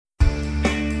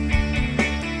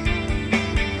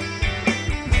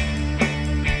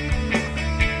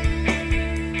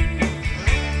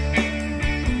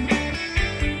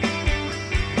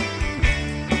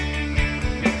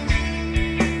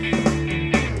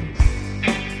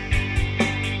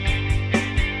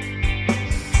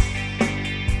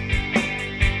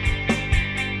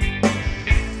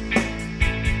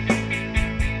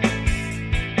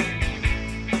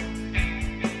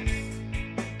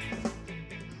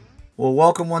Well,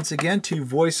 welcome once again to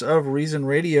Voice of Reason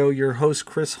Radio. Your host,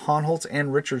 Chris Honholtz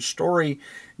and Richard Story,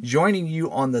 joining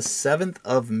you on the 7th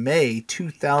of May,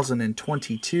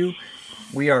 2022.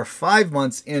 We are 5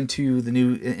 months into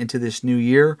this new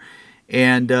year,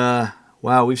 and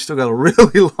wow, we've still got a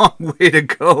really long way to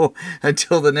go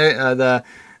until the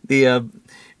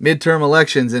midterm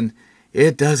elections, and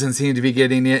it doesn't seem to be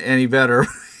getting any better.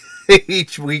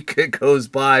 Each week it goes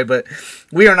by, but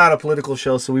we are not a political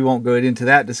show, so we won't go into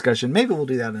that discussion. Maybe we'll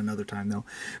do that another time, though.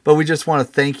 But we just want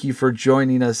to thank you for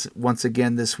joining us once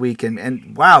again this week.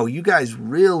 And wow, you guys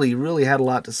really, really had a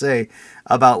lot to say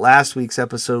about last week's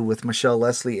episode with Michelle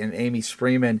Leslie and Amy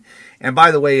Spreeman. And by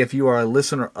the way, if you are a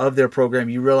listener of their program,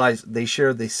 you realize they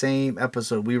shared the same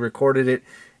episode. We recorded it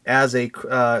as a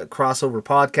crossover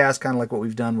podcast, kind of like what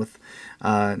we've done with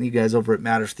you guys over at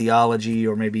Matters Theology,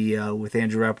 or maybe with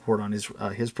Andrew Rappaport on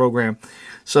his program.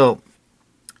 So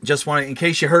just want to, in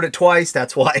case you heard it twice,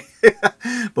 that's why.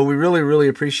 But we really, really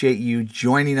appreciate you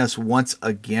joining us once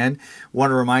again.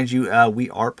 Want to remind you, we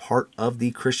are part of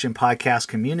the Christian podcast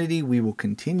community. We will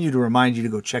continue to remind you to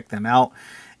go check them out.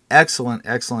 Excellent,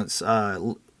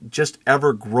 just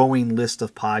ever-growing list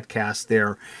of podcasts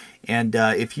there. And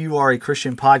if you are a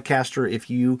Christian podcaster, if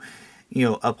you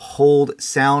uphold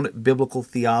sound biblical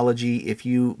theology, if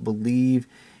you believe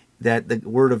that the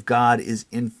Word of God is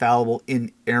infallible,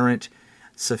 inerrant,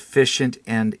 sufficient,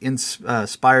 and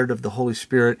inspired of the Holy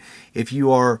Spirit, if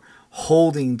you are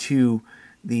holding to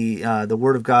the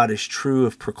Word of God as true,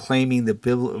 of proclaiming the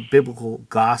biblical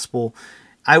gospel,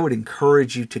 I would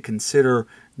encourage you to consider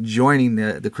joining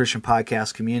the Christian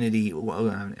podcast community.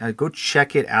 Go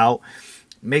check it out.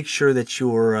 Make sure that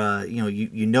you're,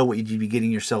 you know what you'd be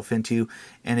getting yourself into,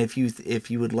 and if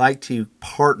you would like to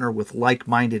partner with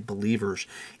like-minded believers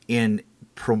in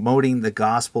promoting the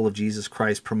gospel of Jesus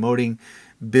Christ, promoting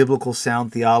biblical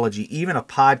sound theology, even a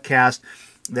podcast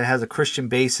that has a Christian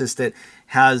basis, that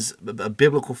has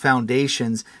biblical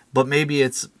foundations, but maybe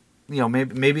it's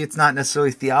maybe it's not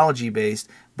necessarily theology based,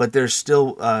 but there's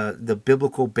still the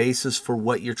biblical basis for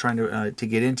what you're trying to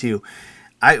get into.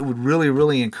 I would really,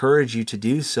 really encourage you to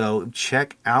do so.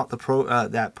 Check out the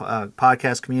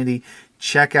podcast community.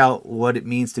 Check out what it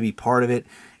means to be part of it,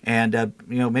 and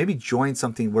maybe join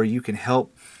something where you can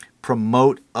help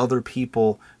promote other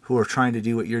people who are trying to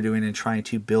do what you're doing and trying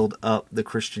to build up the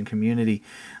Christian community.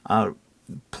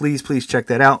 Please check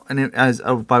that out. And as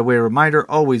by way of reminder,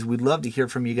 always, we'd love to hear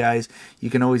from you guys. You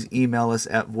can always email us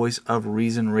at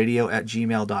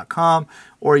voiceofreasonradio@gmail.com,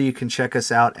 or you can check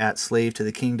us out at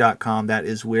slavetotheking.com. That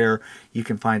is where you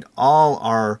can find all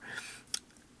our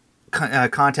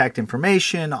contact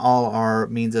information, all our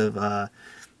means of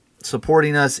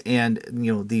supporting us, and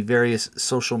the various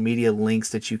social media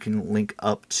links that you can link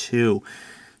up to.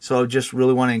 So I just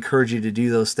really want to encourage you to do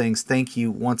those things. Thank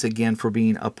you once again for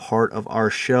being a part of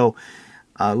our show.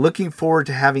 Looking forward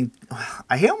to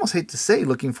I almost hate to say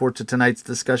looking forward to tonight's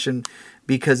discussion,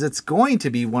 because it's going to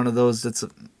be one of those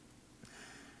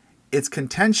it's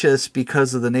contentious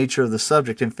because of the nature of the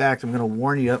subject. In fact, I'm going to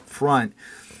warn you up front.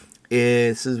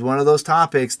 This is one of those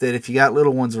topics that if you got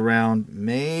little ones around,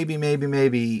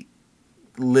 maybe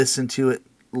listen to it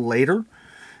later.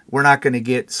 We're not going to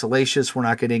get salacious. We're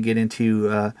not going to get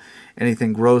into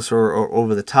anything gross or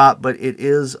over the top, but it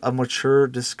is a mature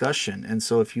discussion. And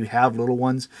so if you have little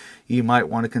ones, you might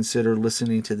want to consider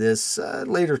listening to this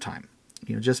later time.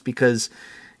 Just because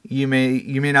you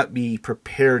may not be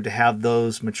prepared to have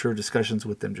those mature discussions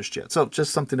with them just yet. So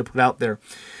just something to put out there.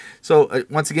 So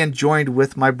once again, joined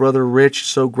with my brother Rich.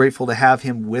 So grateful to have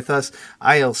him with us.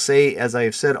 I'll say, as I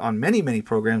have said on many, many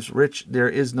programs, Rich, there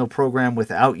is no program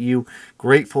without you.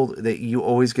 Grateful that you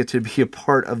always get to be a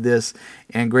part of this,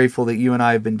 and grateful that you and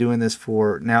I have been doing this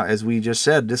for now, as we just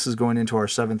said, this is going into our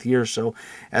 7th year. So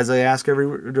as I ask every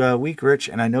week, Rich,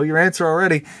 and I know your answer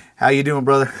already, how you doing,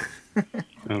 brother?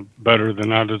 Better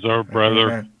than I deserve,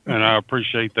 brother, and I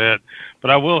appreciate that. But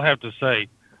I will have to say,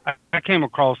 I came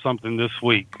across something this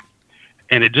week,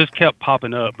 and it just kept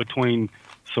popping up between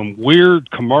some weird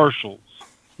commercials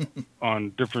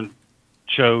on different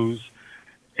shows,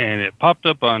 and it popped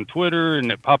up on Twitter, and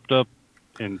it popped up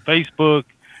in Facebook,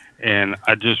 and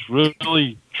I just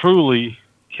really, truly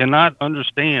cannot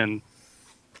understand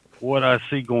what I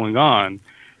see going on.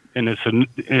 And it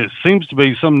seems to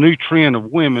be some new trend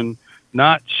of women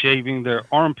not shaving their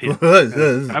armpits.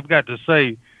 I've got to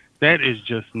say, that is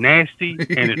just nasty,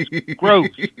 and it's gross.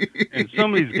 And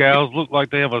some of these gals look like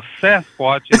they have a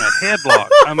Sasquatch in a headlock.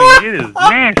 I mean, it is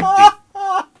nasty.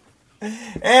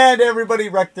 And everybody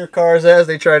wrecked their cars as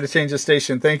they tried to change the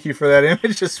station. Thank you for that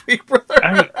image this week,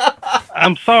 brother.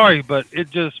 I'm sorry, but it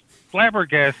just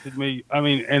flabbergasted me. I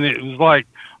mean, and it was like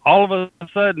all of a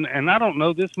sudden, and I don't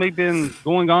know, this may have been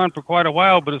going on for quite a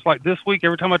while, but it's like this week,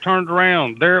 every time I turned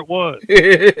around, there it was.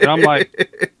 And I'm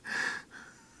like,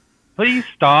 please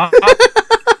stop.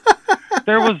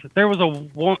 There was a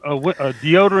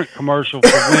deodorant commercial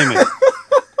for women,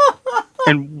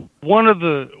 and one of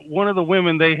the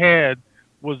women they had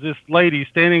was this lady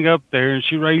standing up there, and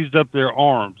she raised up their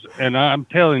arms, and I'm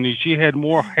telling you, she had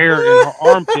more hair in her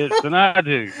armpits than I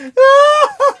do. And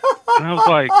I was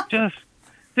like,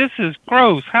 this is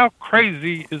gross. How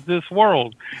crazy is this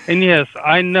world? And yes,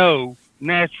 I know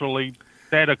naturally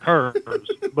that occurs,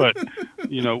 but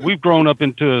we've grown up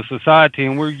into a society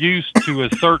and we're used to a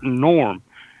certain norm,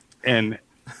 and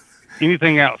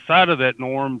anything outside of that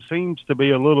norm seems to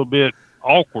be a little bit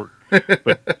awkward.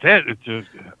 But that is just,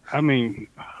 I mean,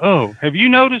 have you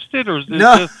noticed it, or is it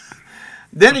just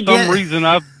then for again, some reason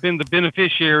I've been the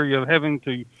beneficiary of having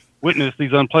to witness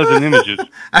these unpleasant images?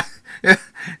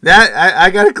 I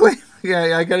gotta claim,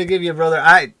 yeah, I gotta give you,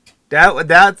 brother.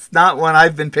 That's not one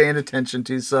I've been paying attention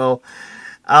to. So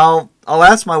I'll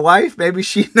ask my wife. Maybe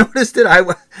she noticed it.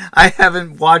 I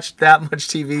haven't watched that much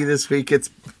TV this week.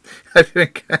 I've been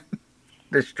kind of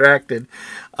distracted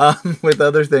with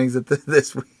other things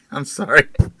this week. I'm sorry.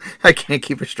 I can't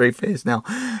keep a straight face now.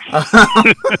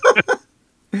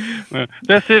 Well,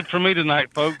 that's it for me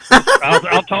tonight, folks.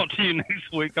 I'll talk to you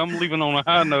next week. I'm leaving on a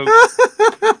high note.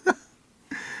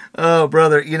 Oh,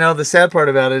 brother. The sad part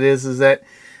about it is that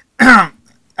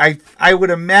I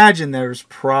would imagine there's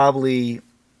probably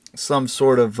some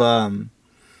sort of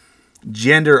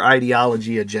gender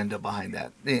ideology agenda behind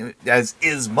that, as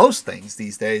is most things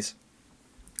these days.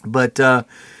 But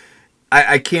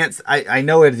I can't. I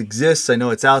know it exists. I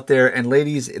know it's out there. And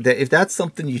ladies, if that's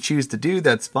something you choose to do,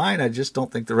 that's fine. I just don't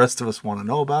think the rest of us want to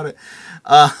know about it.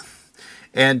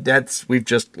 And we've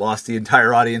just lost the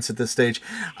entire audience at this stage.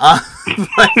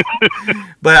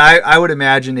 But I would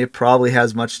imagine it probably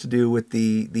has much to do with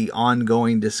the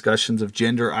ongoing discussions of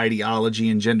gender ideology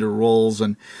and gender roles.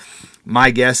 And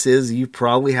my guess is you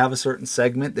probably have a certain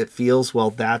segment that feels, well,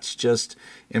 that's just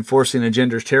enforcing a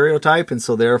gender stereotype, and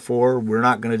so therefore we're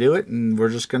not going to do it, and we're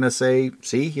just going to say,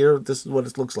 see here, this is what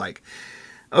it looks like.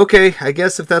 Okay, I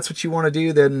guess if that's what you want to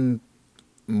do, then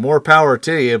more power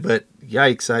to you, but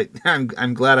yikes,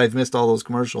 I'm glad I've missed all those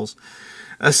commercials.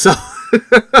 So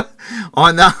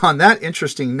on that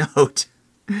interesting note,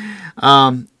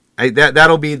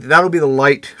 that'll be the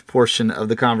light portion of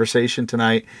the conversation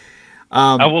tonight.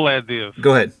 I will add this.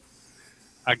 Go ahead.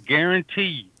 I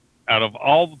guarantee, out of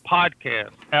all the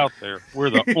podcasts out there, we're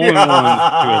the only ones to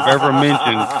have ever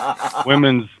mentioned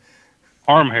women's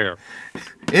arm hair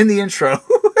in the intro.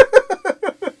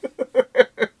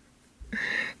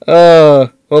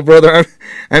 Well, brother,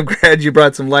 I'm glad you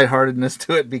brought some lightheartedness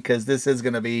to it, because this is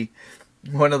going to be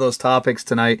one of those topics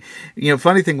tonight.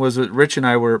 Funny thing was, Rich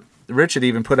had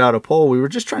even put out a poll. We were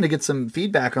just trying to get some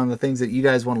feedback on the things that you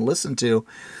guys want to listen to.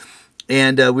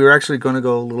 And we were actually going to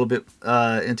go a little bit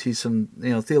into some,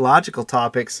 theological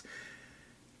topics.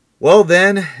 Well,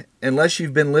 then, unless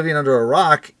you've been living under a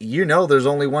rock, there's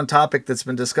only one topic that's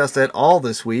been discussed at all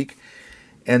this week,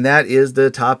 and that is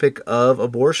the topic of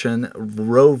abortion.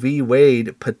 Roe v.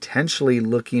 Wade potentially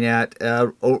looking at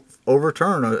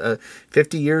overturn.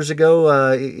 50 years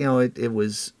ago, it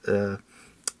was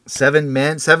 7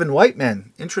 white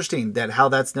men. Interesting how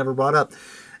that's never brought up.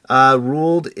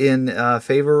 Ruled in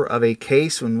favor of a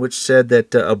case in which said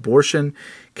that abortion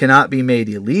cannot be made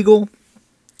illegal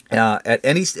in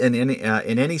any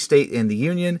state in the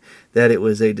union, that it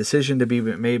was a decision to be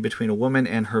made between a woman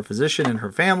and her physician and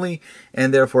her family,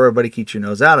 and therefore everybody keeps your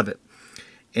nose out of it.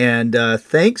 And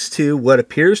thanks to what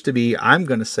appears to be, I'm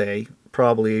going to say,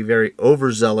 probably a very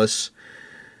overzealous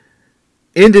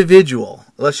individual.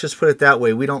 Let's just put it that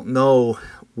way. We don't know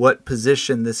what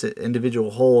position this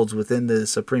individual holds within the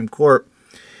Supreme Court,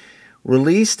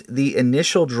 released the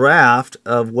initial draft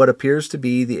of what appears to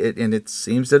be, and it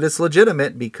seems that it's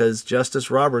legitimate because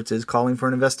Justice Roberts is calling for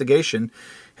an investigation,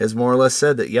 has more or less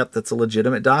said that, yep, that's a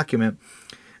legitimate document.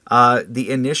 The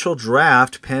initial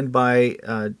draft penned by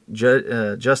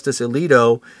Justice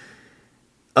Alito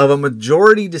of a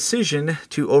majority decision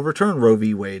to overturn Roe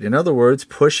v. Wade. In other words,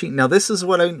 pushing. Now, this is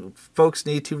what folks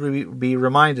need to be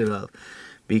reminded of.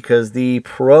 Because the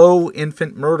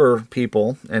pro-infant murder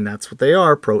people, and that's what they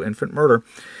are, pro-infant murder,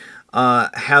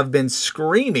 have been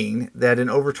screaming that an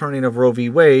overturning of Roe v.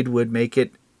 Wade would make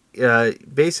it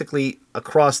basically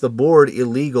across the board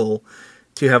illegal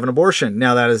to have an abortion.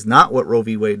 Now, that is not what Roe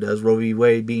v. Wade does. Roe v.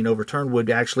 Wade being overturned would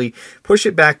actually push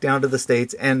it back down to the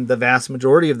states, and the vast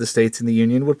majority of the states in the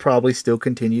union would probably still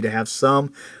continue to have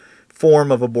some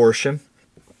form of abortion.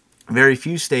 very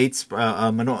few states,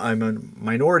 a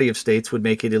minority of states, would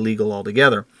make it illegal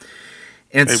altogether.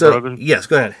 And Hey, so, brother, yes,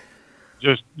 go ahead.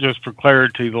 just for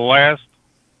clarity, the last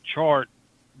chart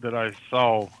that I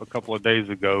saw a couple of days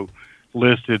ago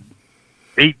listed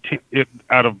 18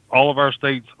 out of all of our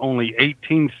states, only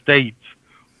 18 states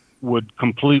would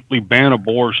completely ban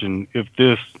abortion if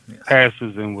this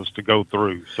passes and was to go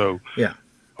through. So Yeah.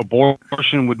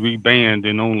 abortion would be banned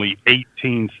in only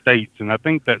 18 states. And I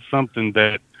think that's something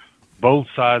that both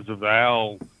sides of the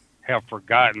aisle have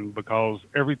forgotten, because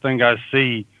everything I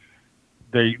see,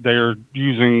 they're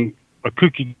using a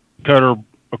cookie cutter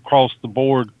across the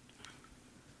board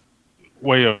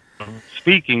way of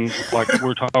speaking, like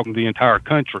we're talking the entire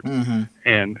country. Mm-hmm.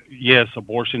 And yes,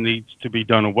 abortion needs to be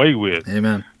done away with.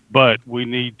 Amen. But we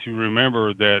need to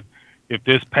remember that if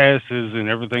this passes and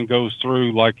everything goes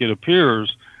through like it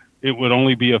appears, it would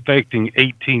only be affecting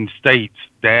 18 states.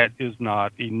 That is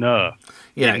not enough.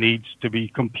 Yeah. It needs to be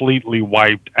completely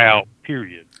wiped out,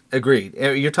 period. Agreed.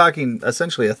 You're talking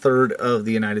essentially a third of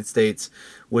the United States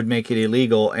would make it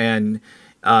illegal, and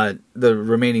the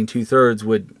remaining 2/3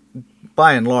 would,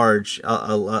 by and large,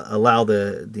 allow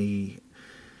the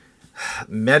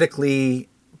medically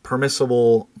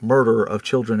permissible murder of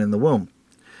children in the womb.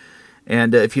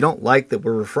 And if you don't like that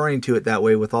we're referring to it that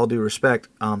way, with all due respect,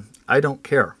 I don't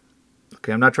care.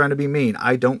 Okay, I'm not trying to be mean.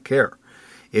 I don't care.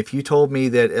 If you told me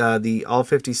that the all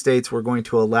 50 states were going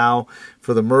to allow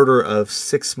for the murder of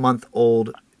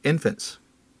 6-month-old infants,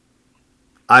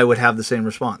 I would have the same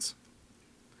response.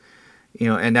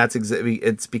 And that's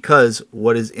it's because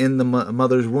what is in the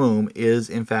mother's womb is,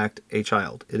 in fact, a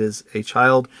child. It is a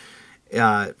child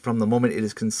from the moment it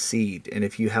is conceived. And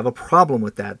if you have a problem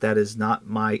with that, that is not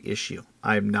my issue.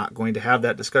 I'm not going to have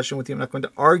that discussion with you. I'm not going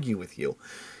to argue with you.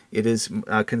 It is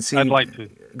conceived. I'd like to.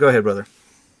 Go ahead, brother.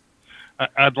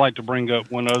 I'd like to bring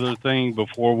up one other thing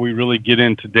before we really get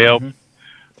into depth.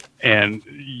 Mm-hmm. And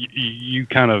you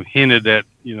kind of hinted at,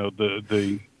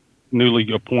 the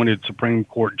newly appointed Supreme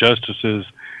Court justices,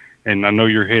 and I know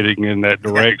you're heading in that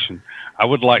direction. I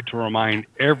would like to remind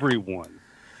everyone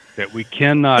that we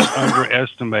cannot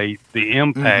underestimate the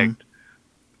impact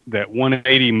that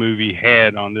 180 movie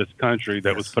had on this country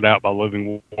that was put out by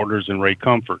Living Waters and Ray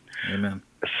Comfort. Amen.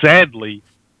 Sadly,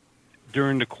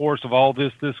 during the course of all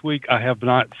this week, I have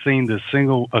not seen a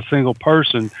single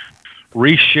person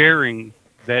resharing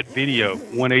that video,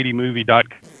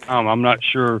 180movie.com. I'm not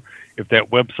sure if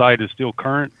that website is still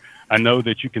current. I know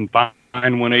that you can find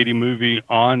 180 Movie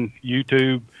on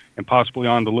YouTube and possibly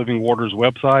on the Living Waters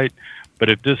website. But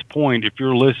at this point, if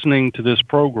you're listening to this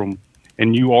program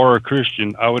and you are a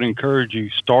Christian, I would encourage you,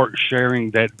 start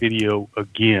sharing that video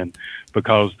again,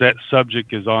 because that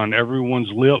subject is on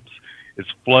everyone's lips. It's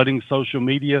flooding social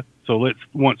media. So let's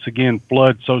once again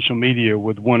flood social media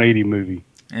with 180 Movie.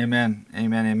 Amen.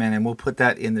 Amen. Amen. And we'll put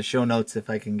that in the show notes if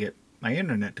I can get my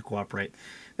internet to cooperate.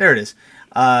 There it is.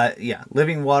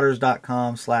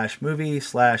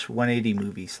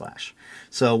 livingwaters.com/movie/180movie/.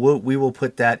 So we will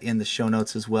put that in the show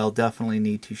notes as well. Definitely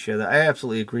need to share that. I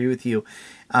absolutely agree with you.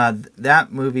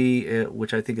 That movie,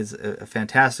 which I think is a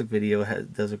fantastic video,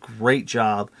 does a great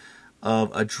job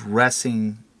of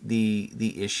addressing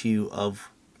the issue of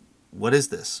what is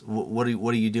this? What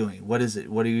are you doing? What is it?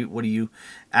 What are you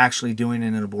actually doing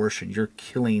in an abortion? You're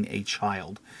killing a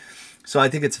child. So I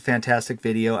think it's a fantastic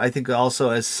video. I think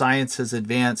also, as science has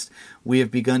advanced, we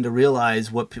have begun to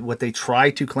realize what they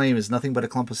try to claim is nothing but a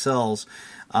clump of cells.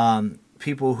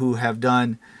 People who have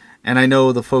done, and I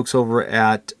know the folks over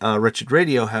at Wretched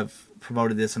Radio have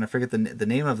promoted this, and I forget the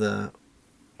name of the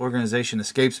organization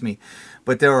escapes me,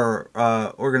 but there are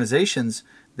organizations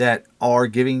that are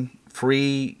giving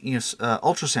free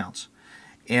ultrasounds,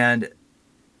 and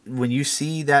when you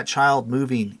see that child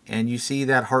moving and you see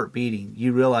that heart beating,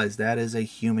 you realize that is a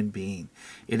human being.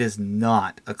 It is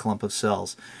not a clump of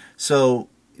cells. So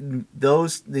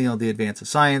those, the advance of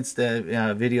science,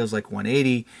 the videos like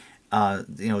 180,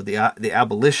 the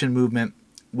abolition movement,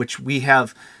 which we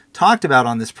have talked about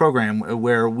on this program,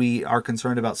 where we are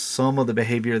concerned about some of the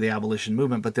behavior of the abolition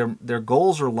movement, but their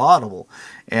goals are laudable,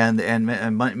 and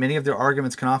many of their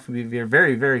arguments can often be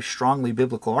very, very strongly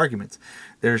biblical arguments.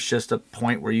 There's just a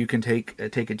point where you can take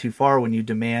it too far when you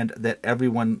demand that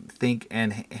everyone think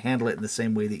and handle it in the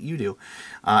same way that you do.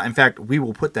 In fact, we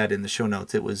will put that in the show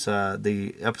notes. It was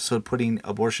the episode putting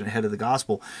abortion ahead of the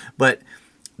gospel, but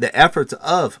the efforts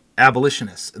of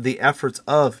abolitionists, the efforts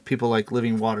of people like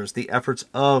Living Waters, the efforts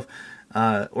of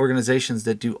organizations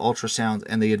that do ultrasounds,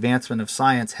 and the advancement of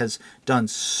science has done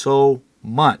so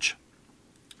much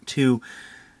to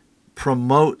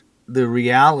promote the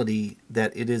reality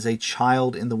that it is a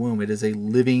child in the womb. It is a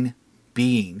living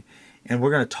being. And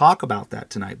we're going to talk about that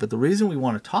tonight. But the reason we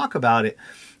want to talk about it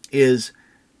is,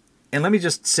 and let me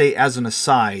just say as an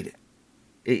aside,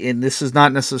 and this is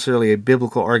not necessarily a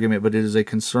biblical argument, but it is a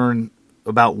concern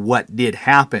about what did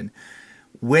happen.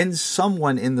 When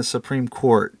someone in the Supreme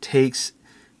Court takes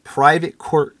private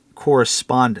court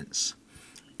correspondence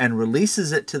and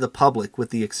releases it to the public with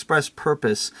the express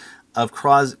purpose of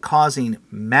causing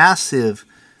massive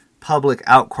public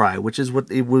outcry, which is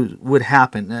what it would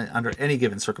happen under any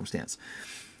given circumstance,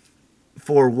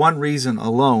 for one reason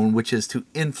alone, which is to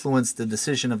influence the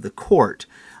decision of the court,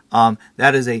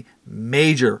 that is a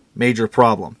major, major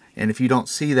problem. And if you don't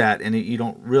see that and you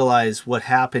don't realize what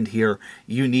happened here,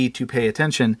 you need to pay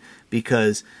attention,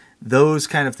 because those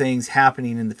kind of things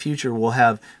happening in the future will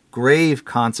have grave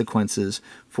consequences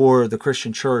for the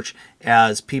Christian church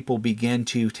as people begin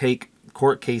to take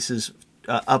court cases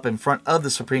up in front of the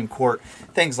Supreme Court.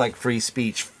 Things like free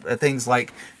speech, things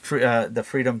like the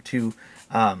freedom to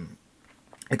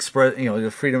express,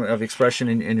 the freedom of expression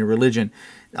in your religion,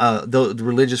 the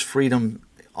religious freedom,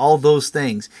 all those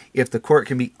things. If the court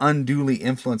can be unduly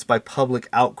influenced by public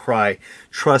outcry,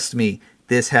 trust me,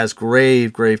 this has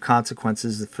grave, grave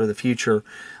consequences for the future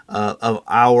of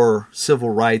our civil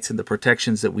rights and the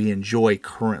protections that we enjoy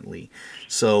currently.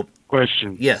 So,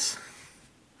 question. Yes.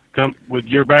 Come with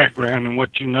your background and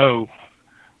what you know,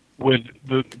 with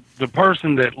the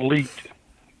person that leaked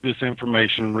this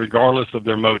information, regardless of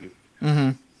their motive,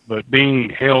 mm-hmm. but being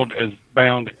held as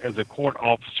bound as a court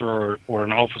officer or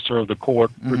an officer of the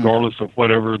court, mm-hmm. regardless of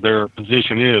whatever their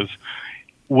position is,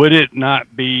 would it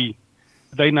not be,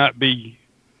 they not be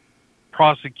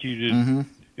prosecuted mm-hmm.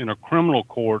 in a criminal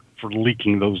court for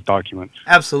leaking those documents?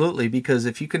 Absolutely, because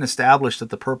if you can establish that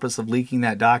the purpose of leaking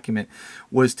that document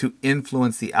was to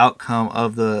influence the outcome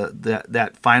of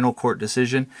that final court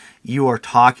decision, you are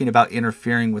talking about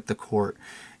interfering with the court.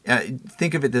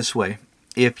 Think of it this way.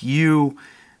 If you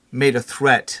made a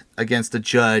threat against a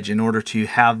judge in order to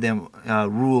have them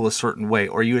rule a certain way,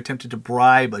 or you attempted to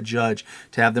bribe a judge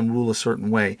to have them rule a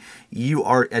certain way, you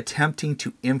are attempting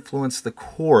to influence the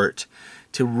court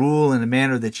to rule in a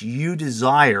manner that you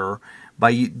desire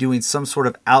by doing some sort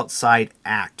of outside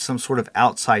act, some sort of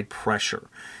outside pressure.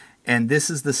 And this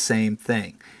is the same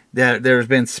thing. There's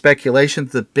been speculation.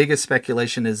 The biggest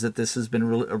speculation is that this has been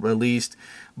released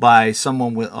by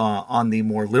someone on the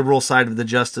more liberal side of the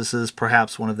justices,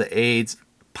 perhaps one of the aides,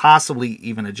 possibly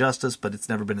even a justice, but it's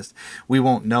never been. We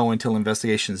won't know until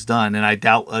investigation is done, and I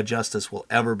doubt a justice will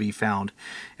ever be found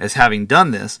as having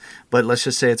done this. But let's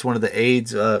just say it's one of the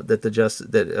aides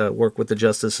that work with the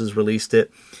justices released it.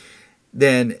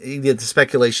 Then the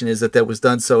speculation is that was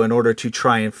done so in order to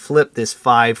try and flip this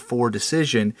 5-4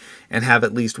 decision and have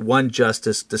at least one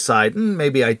justice decide,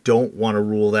 maybe I don't want to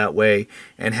rule that way,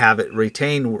 and have it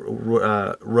retain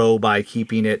Roe by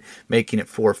making it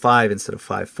 4-5 instead of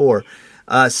 5-4.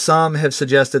 Some have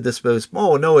suggested this was,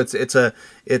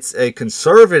 it's a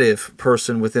conservative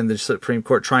person within the Supreme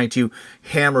Court trying to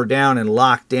hammer down and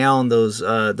lock down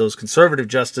those conservative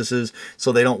justices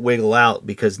so they don't wiggle out,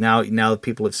 because now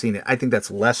people have seen it. I think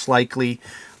that's less likely.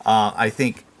 I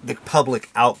think the public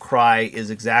outcry is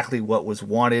exactly what was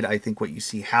wanted. I think what you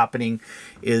see happening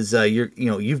is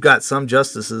you've got some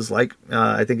justices like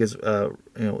I think is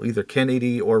either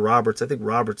Kennedy or Roberts. I think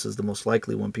Roberts is the most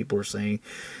likely one. People are saying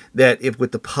that if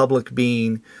with the public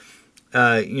being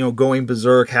going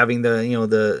berserk, having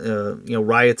the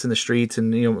riots in the streets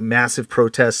and massive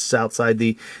protests outside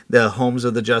the homes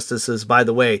of the justices. By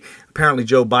the way, apparently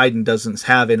Joe Biden doesn't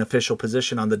have an official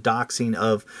position on the doxing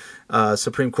of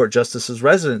Supreme Court justices'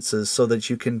 residences so that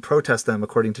you can protest them,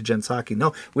 according to Jen Psaki.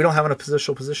 No, we don't have an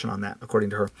official position on that, according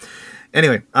to her.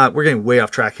 Anyway, we're getting way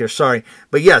off track here. Sorry,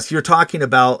 but yes, you're talking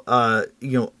about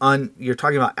you're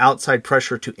talking about outside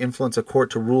pressure to influence a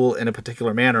court to rule in a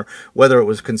particular manner, whether it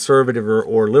was conservative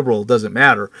or liberal, doesn't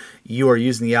matter. You are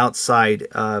using the outside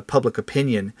public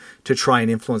opinion to try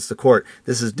and influence the court.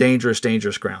 This is dangerous,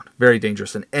 dangerous ground, very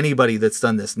dangerous, and anybody that's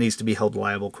done this needs to be held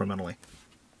liable criminally.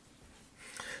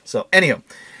 So, anyhow,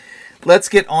 let's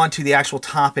get on to the actual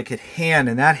topic at hand,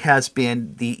 and that has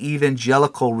been the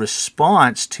evangelical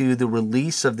response to the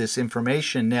release of this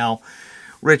information. Now,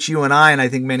 Rich, you and I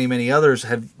think many, many others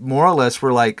have more or less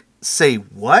were like, say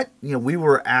what? We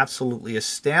were absolutely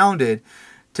astounded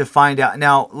to find out.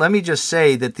 Now, let me just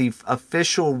say that the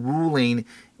official ruling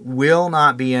will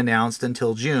not be announced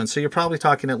until June, so you're probably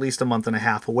talking at least a month and a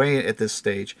half away at this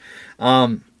stage.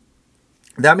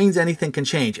 That means anything can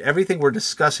change. Everything we're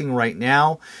discussing right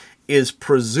now is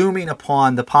presuming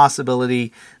upon the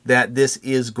possibility that this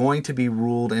is going to be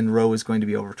ruled and Roe is going to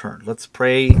be overturned. Let's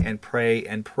pray and pray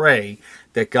and pray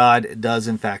that God does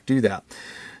in fact do that.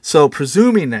 So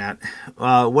presuming that,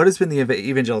 what has been the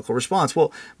evangelical response?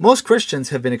 Well, most Christians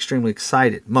have been extremely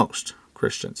excited. Most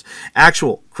Christians,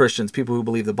 actual Christians, people who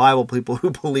believe the Bible, people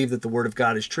who believe that the Word of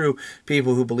God is true,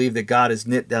 people who believe that God has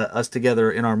knit us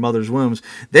together in our mother's wombs,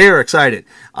 they are excited.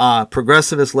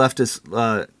 Progressivist,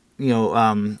 leftist,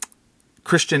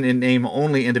 Christian in name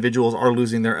only individuals are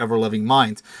losing their ever-loving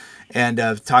minds and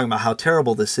talking about how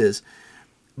terrible this is.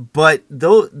 But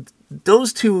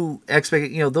those two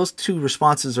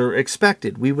responses are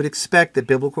expected. We would expect that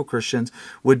biblical Christians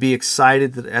would be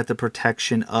excited at the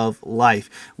protection of life.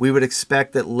 We would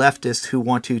expect that leftists who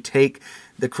want to take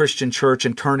the Christian church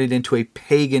and turn it into a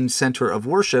pagan center of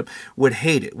worship would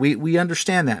hate it. We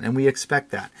understand that and we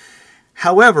expect that.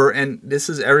 However, and this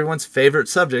is everyone's favorite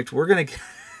subject, we're going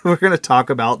to talk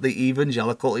about the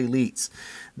evangelical elites,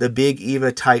 the big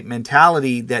Eva type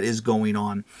mentality that is going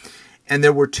on. And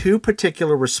there were two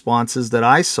particular responses that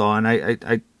I saw, and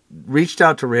I reached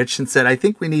out to Rich and said, I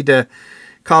think we need to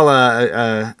call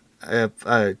a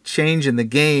change in the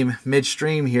game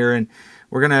midstream here, and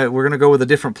we're gonna go with a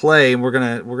different play, and we're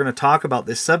gonna talk about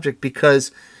this subject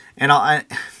because, and I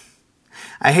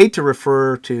hate to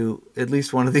refer to at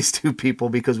least one of these two people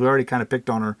because we already kind of picked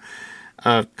on her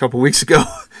a couple weeks ago,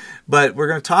 but we're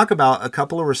going to talk about a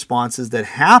couple of responses that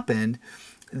happened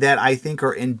that I think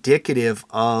are indicative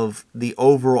of the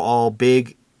overall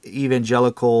big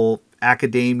evangelical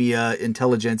academia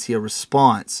intelligentsia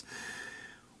response.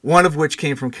 One of which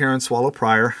came from Karen Swallow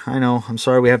Prior. I know, I'm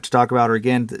sorry we have to talk about her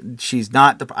again. She's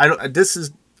not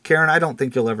Karen, I don't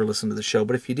think you'll ever listen to the show,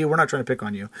 but if you do, we're not trying to pick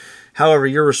on you. However,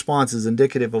 your response is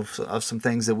indicative of some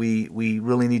things that we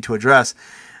really need to address.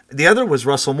 The other was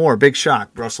Russell Moore. Big shock.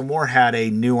 Russell Moore had a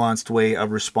nuanced way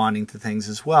of responding to things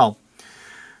as well.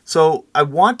 So I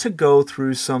want to go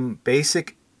through some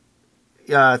basic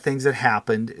things that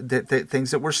happened,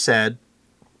 things that were said,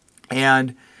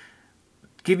 and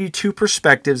give you two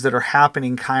perspectives that are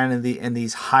happening kind of in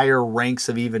these higher ranks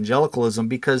of evangelicalism.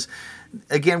 Because,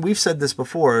 again, we've said this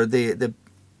before, the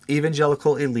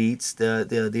evangelical elites,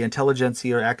 the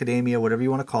intelligentsia or academia, whatever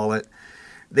you want to call it,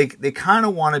 they kind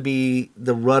of want to be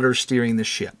the rudder steering the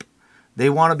ship. They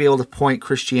want to be able to point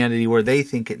Christianity where they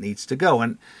think it needs to go.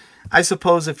 And I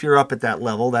suppose if you're up at that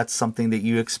level, that's something that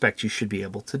you expect you should be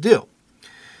able to do.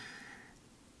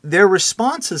 Their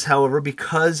responses, however,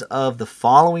 because of the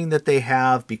following that they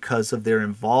have, because of their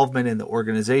involvement in the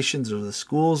organizations or the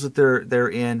schools that they're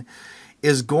in,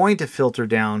 is going to filter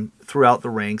down throughout the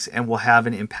ranks and will have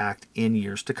an impact in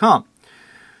years to come.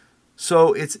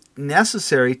 So it's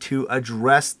necessary to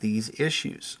address these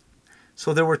issues.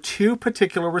 So there were two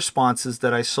particular responses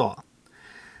that I saw.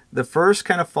 The first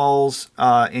kind of falls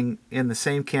in the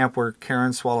same camp where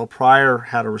Karen Swallow Prior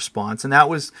had a response, and that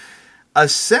was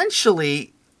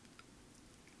essentially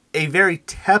a very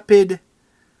tepid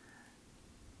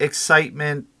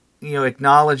excitement,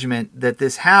 acknowledgement that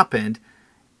this happened,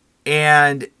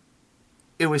 and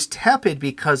it was tepid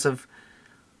because of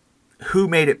who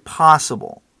made it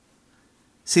possible.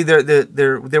 See,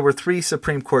 there were 3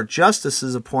 Supreme Court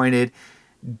justices appointed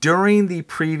during the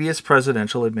previous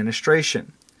presidential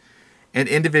administration. And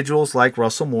individuals like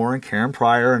Russell Moore and Karen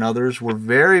Prior and others were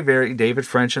very, very, David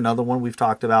French, another one we've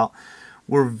talked about,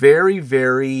 were very,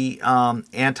 very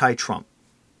anti-Trump.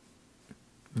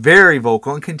 Very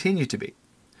vocal and continue to be.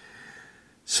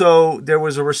 So there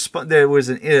was let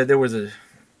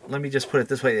me just put it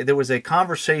this way. There was a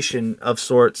conversation of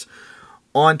sorts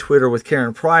on Twitter with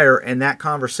Karen Prior, and that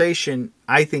conversation,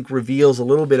 I think, reveals a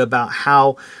little bit about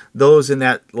how those in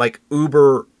that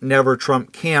uber never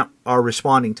Trump camp are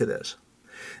responding to this.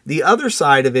 The other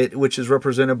side of it, which is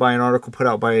represented by an article put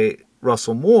out by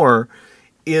Russell Moore,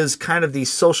 is kind of the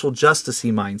social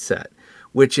justice-y mindset,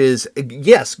 which is,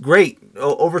 yes, great,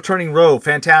 overturning Roe,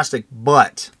 fantastic,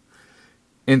 but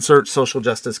insert social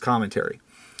justice commentary.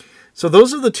 So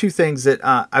those are the two things that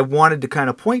I wanted to kind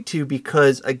of point to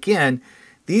because, again,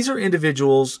 these are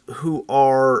individuals who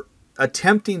are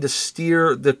attempting to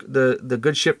steer the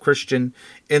good ship Christian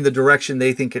in the direction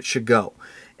they think it should go.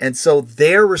 And so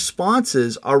their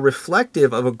responses are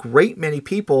reflective of a great many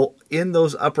people in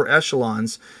those upper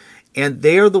echelons, and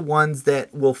they are the ones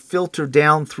that will filter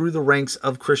down through the ranks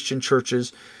of Christian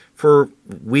churches for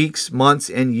weeks, months,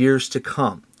 and years to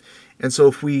come. And so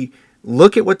if we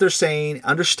look at what they're saying,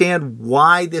 understand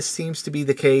why this seems to be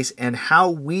the case, and how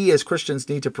we as Christians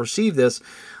need to perceive this,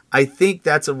 I think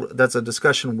that's a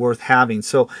discussion worth having.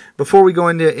 So before we go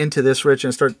into this, Rich,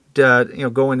 and start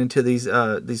going into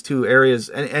these two areas,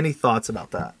 any thoughts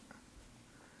about that?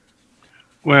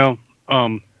 Well,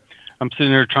 I'm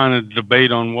sitting there trying to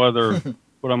debate on whether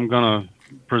what I'm going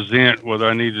to present, whether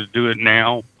I need to do it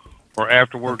now or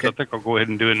afterwards. Okay. I think I'll go ahead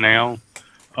and do it now.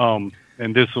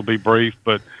 And this will be brief,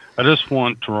 but I just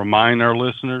want to remind our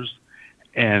listeners,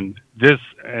 and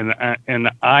I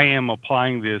am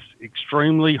applying this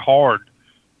extremely hard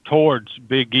towards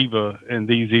Big Eva and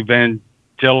these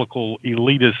evangelical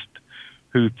elitists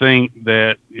who think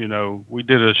that, we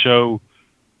did a show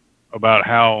about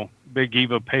how Big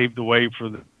Eva paved the way for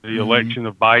the election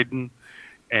of Biden,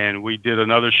 and we did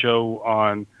another show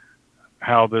on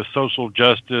how the social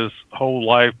justice, whole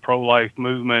life, pro-life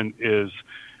movement is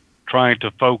trying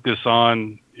to focus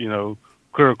on,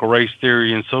 critical race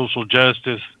theory and social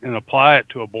justice and apply it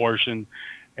to abortion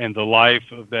and the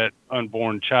life of that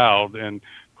unborn child. And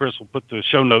Chris will put the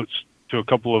show notes to a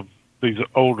couple of these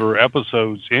older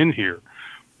episodes in here.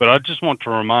 But I just want to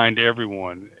remind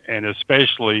everyone, and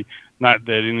especially not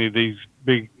that any of these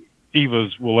big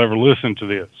Evas will ever listen to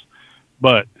this,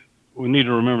 but we need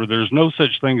to remember there's no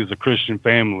such thing as a Christian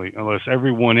family unless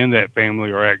everyone in that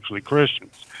family are actually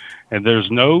Christians. And there's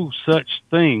no such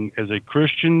thing as a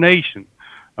Christian nation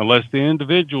unless the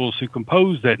individuals who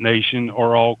compose that nation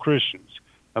are all Christians.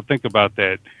 Now think about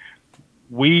that.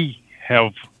 We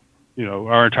have,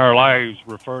 our entire lives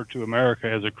referred to America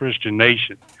as a Christian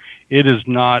nation. It is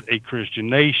not a Christian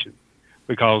nation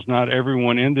because not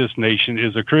everyone in this nation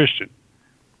is a Christian.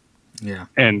 Yeah.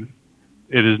 And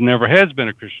it never has been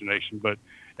a Christian nation. But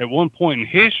at one point in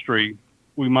history,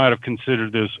 we might have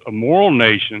considered this a moral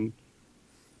nation.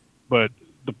 But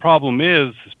the problem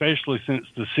is, especially since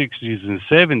the 60s and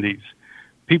 70s,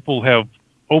 people have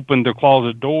opened their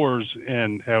closet doors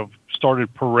and have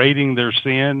started parading their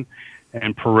sin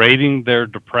and parading their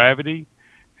depravity.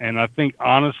 And I think,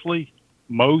 honestly,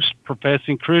 most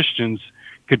professing Christians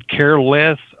could care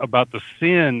less about the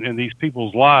sin in these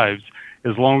people's lives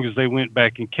as long as they went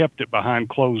back and kept it behind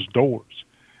closed doors.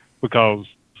 Because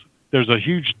there's a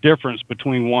huge difference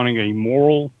between wanting a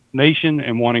moral nation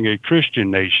and wanting a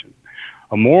Christian nation.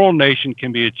 A moral nation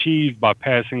can be achieved by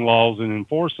passing laws and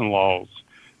enforcing laws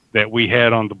that we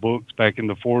had on the books back in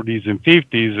the 40s and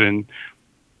 50s and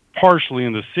partially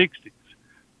in the 60s.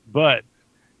 But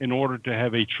in order to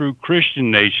have a true Christian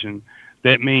nation,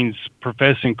 that means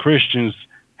professing Christians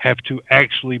have to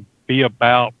actually be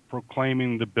about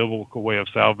proclaiming the biblical way of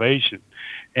salvation.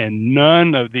 And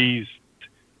none of these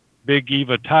Big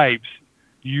Eva types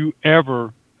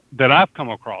that I've come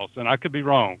across, and I could be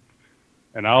wrong,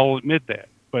 and I'll admit that,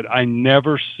 but I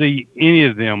never see any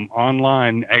of them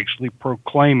online actually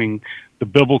proclaiming the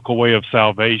biblical way of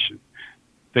salvation.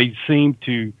 They seem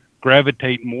to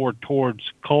gravitate more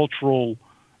towards cultural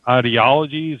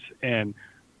ideologies and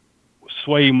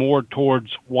sway more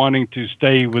towards wanting to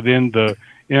stay within the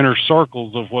inner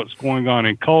circles of what's going on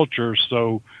in culture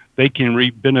so they can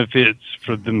reap benefits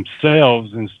for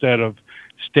themselves instead of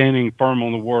standing firm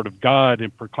on the Word of God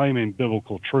and proclaiming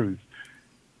biblical truth.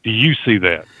 Do you see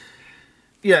that?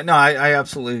 Yeah, no, I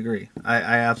absolutely agree. I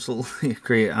absolutely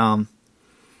agree.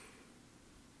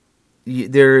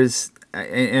 There's,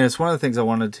 and it's one of the things I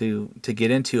wanted to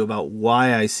get into about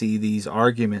why I see these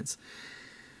arguments.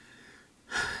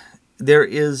 There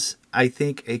is, I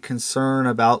think, a concern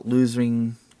about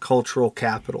losing cultural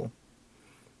capital,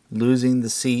 losing the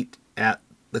seat at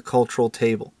the cultural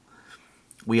table.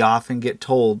 We often get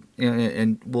told,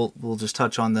 and we'll just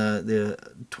touch on the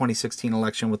 2016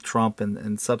 election with Trump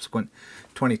and subsequent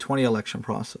 2020 election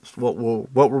process. What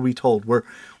were we told?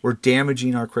 We're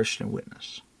damaging our Christian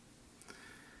witness.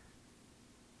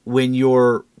 When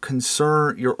your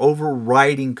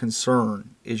overriding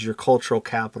concern is your cultural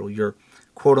capital, your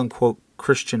quote unquote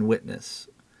Christian witness,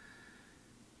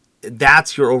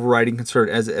 that's your overriding concern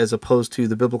as opposed to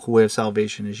the biblical way of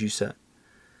salvation, as you said.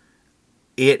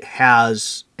 It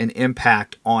has an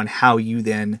impact on how you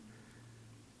then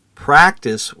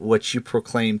practice what you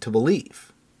proclaim to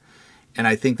believe. And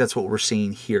I think that's what we're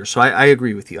seeing here. So I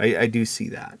agree with you. I do see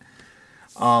that.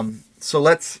 So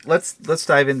let's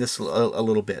dive in this a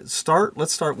little bit.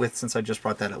 Let's start with, since I just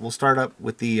brought that up, we'll start up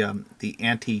with the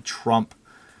anti-Trump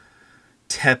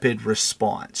tepid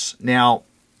response. Now,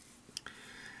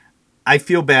 I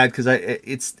feel bad because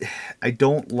I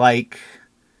don't like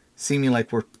seeming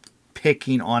like we're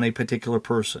picking on a particular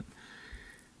person.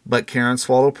 But Karen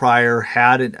Swallow Prior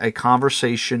had a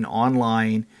conversation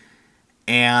online,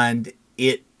 and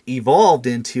it evolved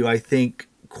into, I think,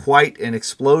 quite an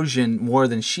explosion, more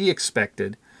than she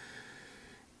expected.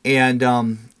 And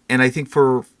I think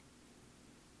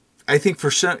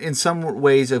in some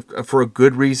ways, for a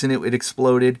good reason, it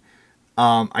exploded.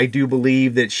 I do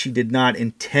believe that she did not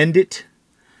intend it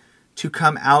to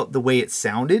come out the way it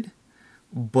sounded.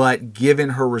 But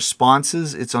given her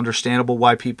responses, it's understandable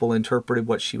why people interpreted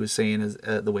what she was saying as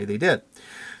the way they did.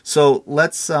 So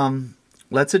let's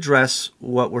address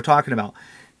what we're talking about.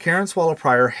 Karen Swallow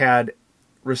Prior had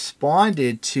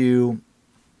responded to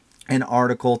an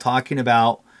article talking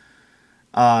about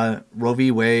Roe v.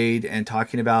 Wade and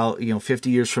talking about 50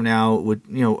 years from now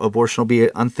abortion will be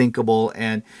unthinkable,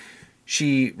 and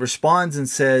she responds and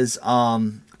says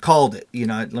called it.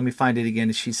 Let me find it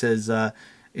again. She says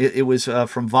it was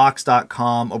from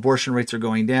Vox.com. Abortion rates are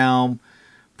going down.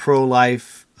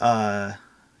 Pro-life.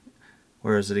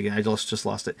 Where is it again? I just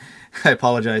lost it. I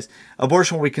apologize.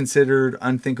 Abortion will be considered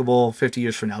unthinkable 50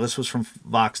 years from now. This was from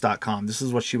Vox.com. This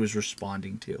is what she was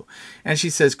responding to. And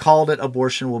she says, called it,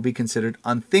 abortion will be considered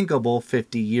unthinkable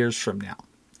 50 years from now.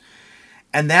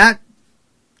 And that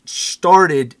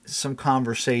started some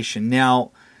conversation. Now,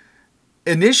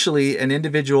 initially, an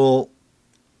individual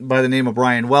by the name of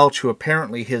Brian Welch, who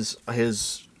apparently his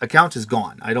account is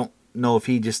gone. I don't know if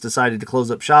he just decided to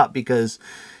close up shop because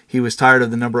he was tired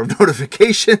of the number of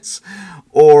notifications,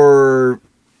 or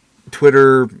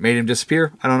Twitter made him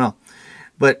disappear. I don't know.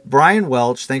 But Brian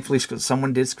Welch, thankfully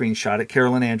someone did screenshot it.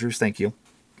 Carolyn Andrews, thank you.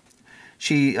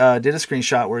 She did a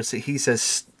screenshot where he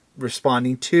says,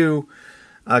 responding to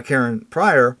Karen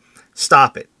Pryor,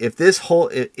 stop it. If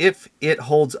it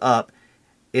holds up,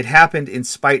 it happened in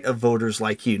spite of voters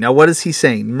like you. Now, what is he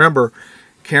saying? Remember,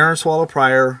 Karen Swallow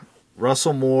Prior,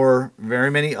 Russell Moore,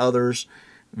 very many others,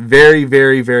 very,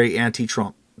 very, very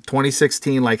anti-Trump.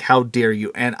 2016, like, how dare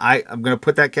you? And I'm going to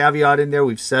put that caveat in there.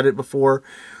 We've said it before.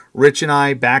 Rich and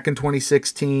I, back in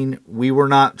 2016, we were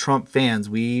not Trump fans.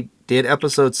 We did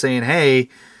episodes saying, hey,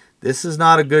 this is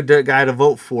not a good guy to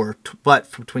vote for. But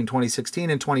between 2016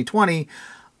 and 2020,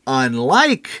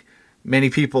 unlike many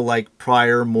people like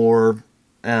Pryor, Moore,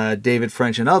 David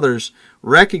French, and others,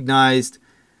 recognized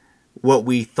what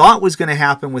we thought was going to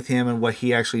happen with him and what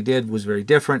he actually did was very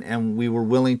different, and we were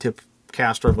willing to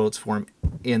cast our votes for him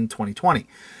in 2020.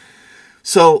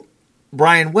 So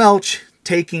Brian Welch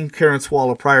taking Karen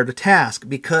Swallow Prior to task.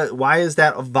 Why is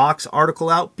that a Vox article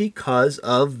out? Because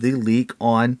of the leak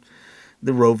on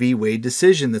the Roe v. Wade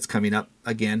decision that's coming up.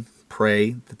 Again,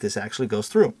 pray that this actually goes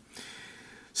through.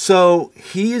 So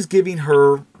he is giving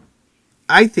her,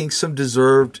 I think, some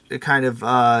deserved kind of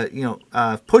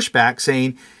pushback,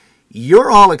 saying,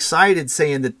 you're all excited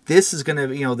saying that this is going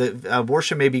to, that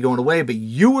abortion may be going away, but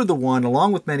you were the one,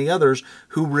 along with many others,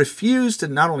 who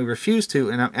not only refused to,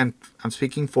 and I'm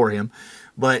speaking for him,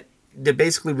 but they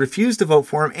basically refused to vote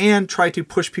for him and tried to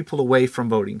push people away from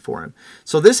voting for him.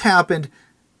 So this happened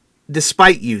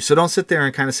despite you. So don't sit there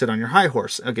and kind of sit on your high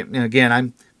horse. Again,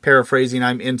 I'm paraphrasing,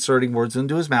 I'm inserting words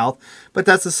into his mouth, but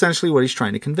that's essentially what he's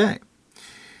trying to convey.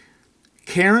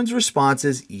 Karen's response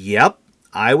is, yep,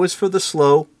 I was for the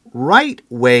slow, right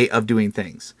way of doing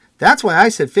things. That's why I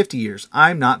said 50 years.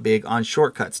 I'm not big on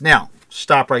shortcuts. Now,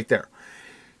 stop right there.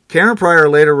 Karen Pryor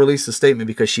later released a statement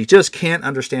because she just can't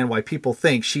understand why people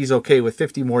think she's okay with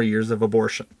 50 more years of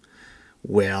abortion.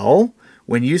 Well,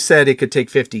 when you said it could take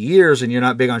 50 years and you're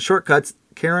not big on shortcuts,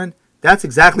 Karen, that's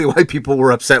exactly why people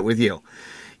were upset with you.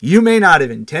 You may not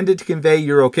have intended to convey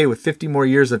you're okay with 50 more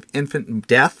years of infant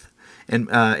death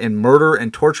and murder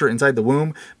and torture inside the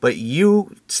womb, but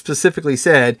you specifically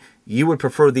said you would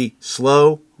prefer the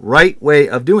slow, right way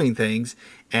of doing things,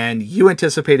 and you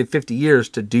anticipated 50 years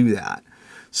to do that.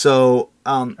 So,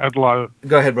 I'd love.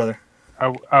 Go ahead, brother.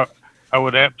 I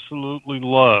would absolutely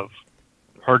love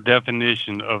her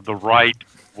definition of the right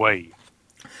way.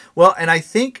 Well, and I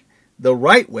think the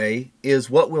right way is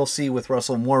what we'll see with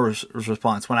Russell Moore's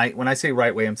response. When I say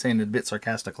right way, I'm saying it a bit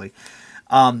sarcastically.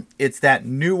 It's that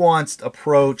nuanced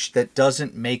approach that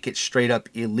doesn't make it straight up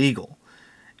illegal.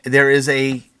 There is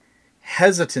a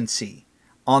hesitancy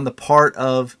on the part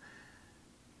of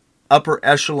upper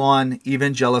echelon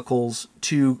evangelicals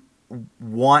to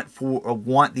want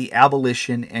the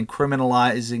abolition and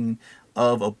criminalizing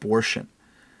of abortion.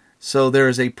 So there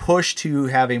is a push to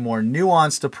have a more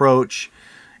nuanced approach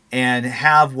and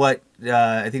have what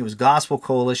I think it was Gospel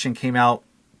Coalition came out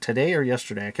today or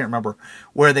yesterday, I can't remember,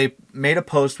 where they made a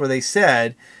post where they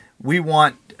said, we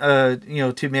want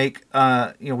to make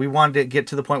we wanted to get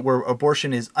to the point where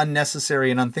abortion is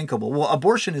unnecessary and unthinkable. Well,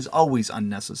 abortion is always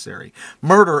unnecessary.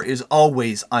 Murder is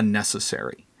always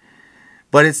unnecessary.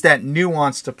 But it's that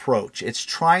nuanced approach. It's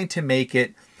trying to make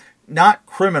it not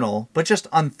criminal, but just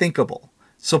unthinkable.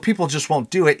 So people just won't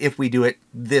do it if we do it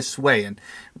this way. And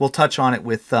we'll touch on it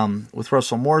with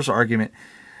Russell Moore's argument.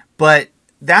 But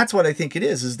that's what I think it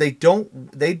is they don't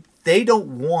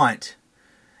want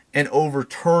an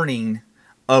overturning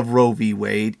of Roe v.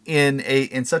 Wade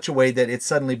in such a way that it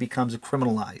suddenly becomes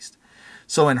criminalized.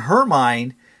 So in her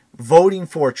mind, voting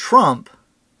for Trump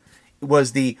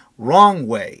was the wrong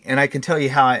way. And I can tell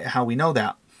you how we know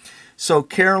that. So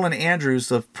Carolyn Andrews,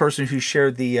 the person who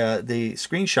shared the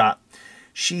screenshot,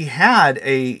 she had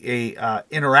a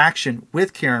interaction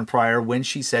with Karen Pryor when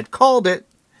she said called it,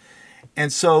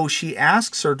 and so she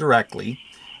asks her directly,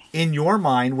 in your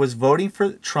mind, was voting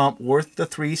for Trump worth the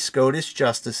 3 SCOTUS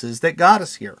justices that got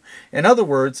us here? In other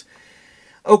words,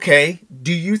 okay,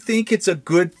 do you think it's a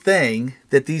good thing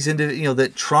that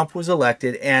that Trump was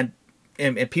elected and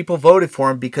people voted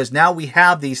for him, because now we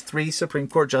have these 3 Supreme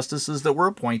Court justices that were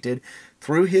appointed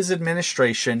through his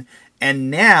administration,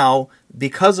 and now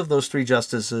because of those 3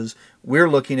 justices, we're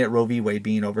looking at Roe v. Wade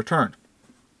being overturned.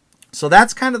 So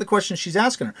that's kind of the question she's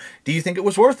asking her. Do you think it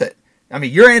was worth it? I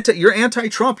mean, you're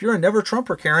anti-Trump. You're a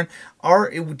never-Trumper, Karen.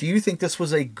 Do you think this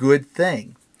was a good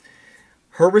thing?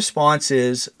 Her response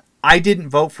is, I didn't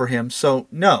vote for him, so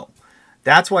no.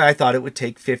 That's why I thought it would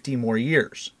take 50 more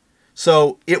years.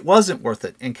 So it wasn't worth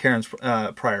it in Karen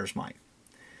Pryor's mind.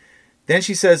 Then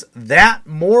she says, that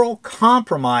moral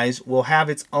compromise will have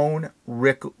its own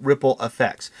ripple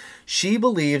effects. She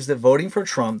believes that voting for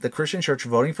Trump, the Christian church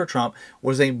voting for Trump,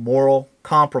 was a moral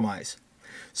compromise.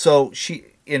 So she,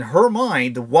 in her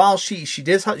mind, while she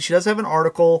does have an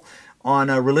article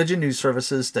on Religion News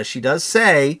Services that she does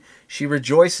say she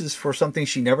rejoices for something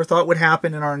she never thought would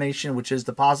happen in our nation, which is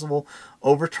the possible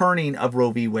overturning of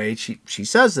Roe v. Wade. She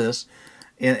says this,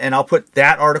 and I'll put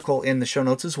that article in the show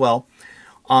notes as well,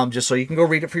 just so you can go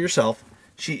read it for yourself.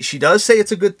 She does say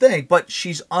it's a good thing, but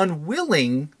she's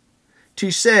unwilling to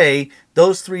say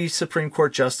those 3 Supreme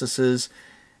Court justices,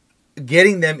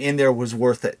 getting them in there was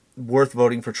worth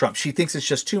voting for Trump. She thinks it's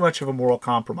just too much of a moral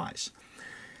compromise.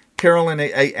 Carolyn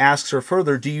asks her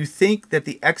further, do you think that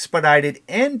the expedited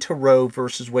end to Roe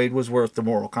versus Wade was worth the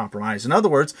moral compromise? In other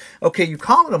words, okay, you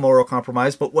call it a moral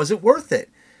compromise, but was it worth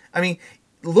it? I mean,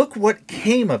 look what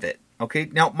came of it. Okay,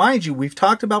 now mind you, we've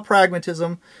talked about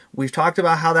pragmatism. We've talked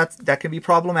about how that can be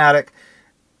problematic.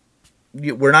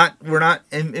 We're not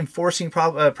enforcing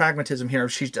pragmatism here.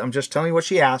 I'm just telling you what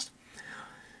she asked.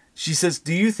 She says,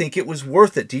 do you think it was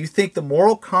worth it? Do you think the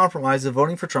moral compromise of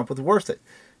voting for Trump was worth it?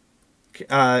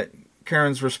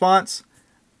 Karen's response,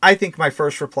 I think my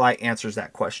first reply answers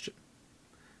that question.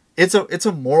 It's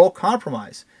a moral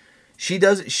compromise. She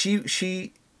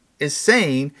is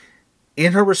saying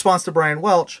in her response to Brian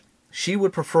Welch, she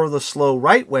would prefer the slow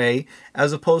right way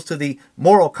as opposed to the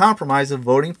moral compromise of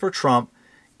voting for Trump,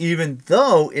 even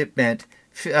though it meant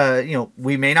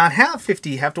we may not have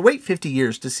to wait 50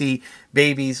 years to see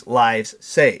babies' lives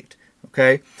saved.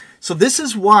 Okay? So this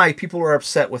is why people are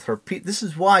upset with her. This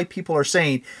is why people are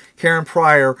saying Karen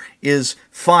Pryor is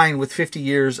fine with 50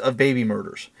 years of baby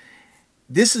murders.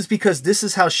 This is because this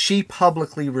is how she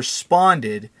publicly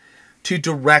responded to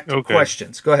direct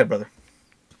questions. Go ahead, brother.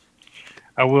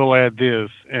 I will add this,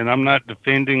 and I'm not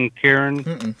defending Karen.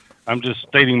 Mm-mm. I'm just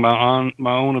stating my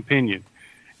own opinion.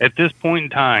 At this point in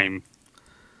time,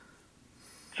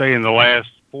 say in the last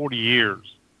 40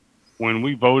 years, when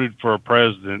we voted for a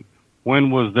president,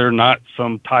 when was there not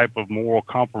some type of moral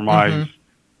compromise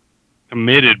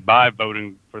committed by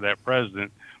voting for that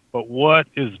president? But what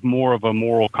is more of a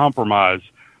moral compromise?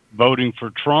 Voting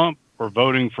for Trump or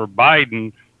voting for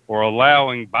Biden, or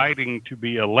allowing Biden to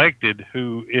be elected,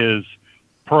 who is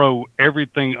pro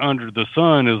everything under the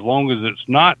sun as long as it's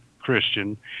not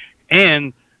Christian?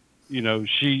 And,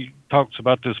 she talks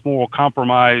about this moral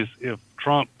compromise if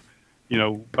Trump,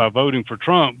 by voting for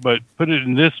Trump, but put it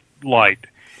in this light.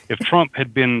 If Trump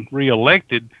had been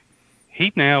reelected,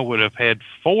 he now would have had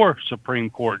 4 Supreme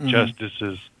Court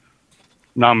justices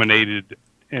nominated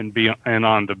and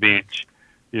on the bench.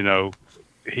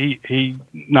 He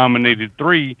nominated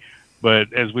 3,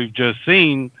 but as we've just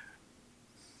seen,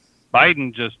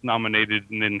 Biden just nominated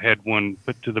and then had one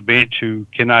put to the bench who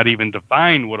cannot even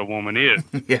define what a woman is.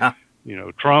 Yeah.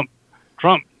 Trump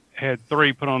had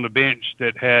 3 put on the bench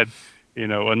that had,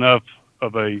 enough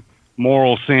of a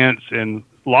moral sense and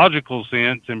logical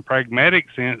sense and pragmatic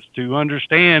sense to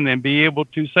understand and be able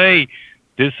to say,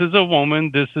 this is a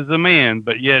woman, this is a man.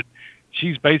 But yet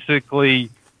she's basically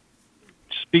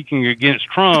speaking against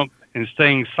Trump and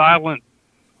staying silent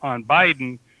on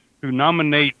Biden, who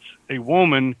nominates a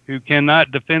woman who cannot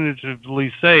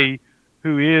definitively say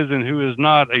who is and who is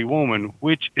not a woman.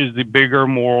 Which is the bigger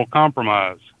moral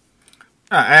compromise?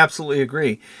 I absolutely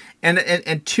agree.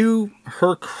 And to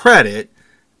her credit,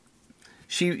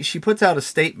 she puts out a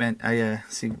statement. I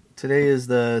see today is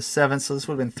the 7th, so this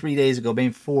would have been 3 days ago, May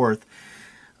 4th.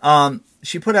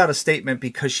 She put out a statement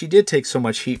because she did take so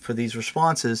much heat for these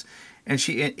responses, and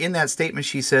in that statement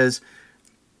she says,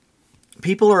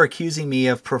 People are accusing me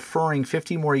of preferring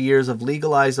 50 more years of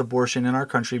legalized abortion in our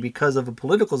country because of a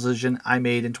political decision I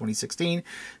made in 2016.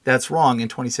 That's wrong. In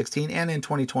 2016 and in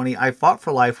 2020, I fought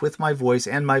for life with my voice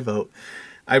and my vote.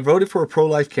 I voted for a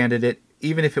pro-life candidate,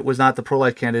 even if it was not the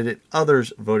pro-life candidate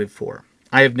others voted for.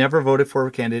 I have never voted for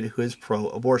a candidate who is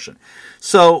pro-abortion.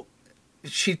 So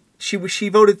she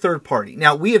voted third party.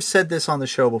 Now, we have said this on the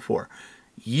show before.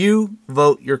 You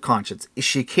vote your conscience.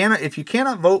 If you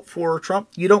cannot vote for Trump,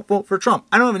 you don't vote for Trump.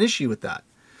 I don't have an issue with that.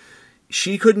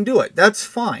 She couldn't do it. That's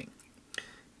fine.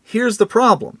 Here's the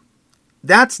problem.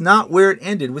 That's not where it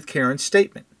ended with Karen's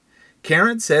statement.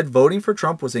 Karen said voting for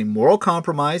Trump was a moral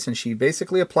compromise, and she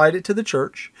basically applied it to the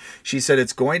church. She said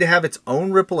it's going to have its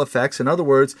own ripple effects. In other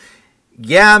words,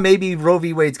 yeah, maybe Roe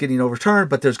v. Wade's getting overturned,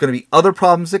 but there's going to be other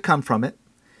problems that come from it.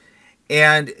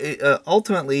 And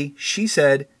ultimately, she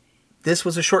said this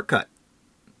was a shortcut.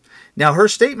 Now, her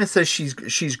statement says she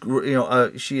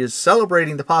is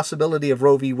celebrating the possibility of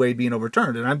Roe v. Wade being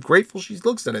overturned, and I'm grateful she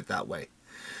looks at it that way.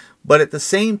 But at the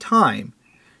same time,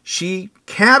 she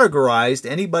categorized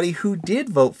anybody who did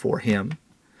vote for him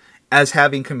as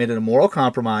having committed a moral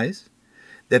compromise,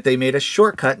 that they made a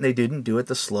shortcut and they didn't do it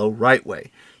the slow, right way.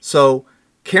 So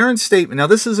Karen's statement, now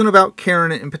this isn't about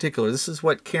Karen in particular. This is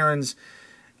what Karen's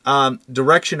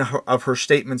direction of her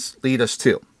statements lead us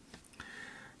to.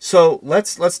 So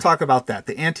let's talk about that,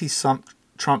 the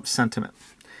anti-Trump sentiment.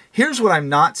 Here's what I'm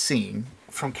not seeing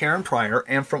from Karen Pryor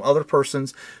and from other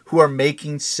persons who are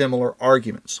making similar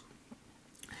arguments.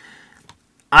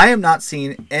 I am not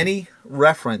seeing any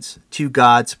reference to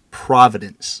God's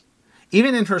providence.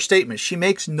 Even in her statement, she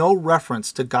makes no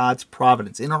reference to God's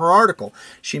providence. In her article,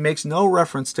 she makes no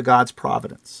reference to God's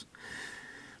providence.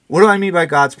 What do I mean by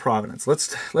God's providence?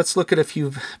 Let's look at a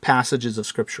few passages of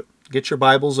Scripture. Get your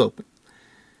Bibles open.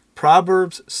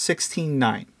 Proverbs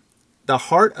 16:9. The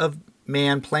heart of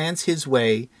man plans his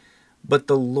way, but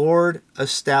the Lord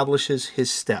establishes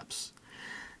his steps.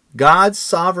 God's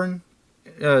sovereignty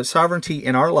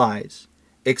in our lives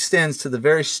extends to the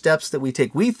very steps that we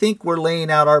take. We think we're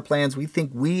laying out our plans. We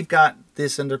think we've got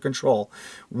this under control.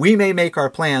 We may make our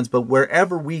plans, but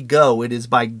wherever we go, it is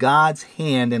by God's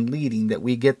hand and leading that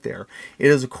we get there. It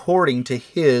is according to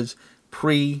his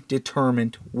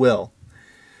predetermined will.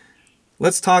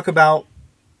 Let's talk about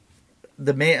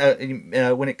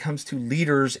when it comes to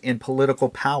leaders in political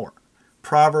power.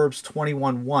 Proverbs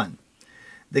 21:1.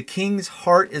 The king's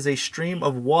heart is a stream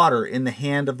of water in the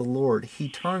hand of the Lord. He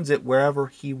turns it wherever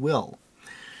he will.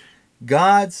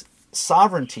 God's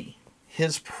sovereignty,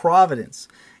 his providence,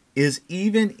 is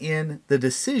even in the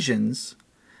decisions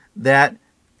that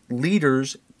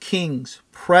leaders, kings,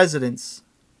 presidents,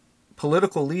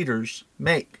 political leaders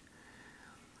make.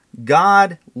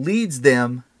 God leads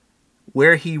them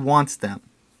where he wants them.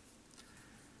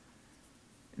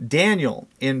 Daniel,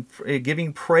 in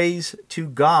giving praise to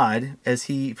God as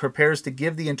he prepares to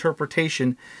give the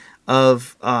interpretation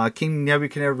of King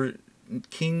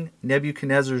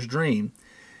Nebuchadnezzar's dream,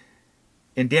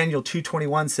 in Daniel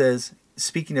 2:21 says,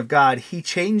 speaking of God, he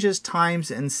changes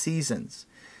times and seasons.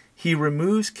 He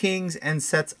removes kings and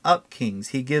sets up kings.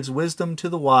 He gives wisdom to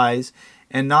the wise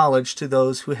and knowledge to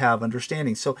those who have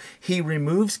understanding. So he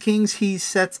removes kings, he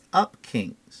sets up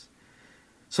kings.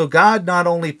 So God not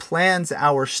only plans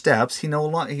our steps, he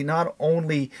not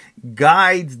only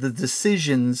guides the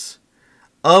decisions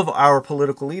of our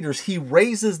political leaders, he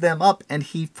raises them up and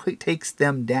he takes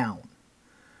them down.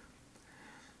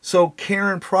 So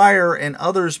Karen Pryor and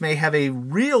others may have a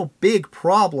real big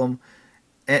problem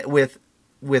with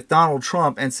Donald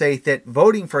Trump and say that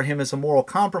voting for him is a moral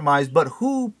compromise, but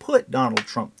who put Donald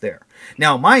Trump there?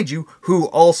 Now, mind you, who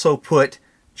also put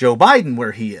Joe Biden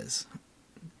where he is?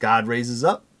 God raises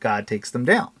up, God takes them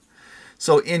down.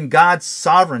 So in God's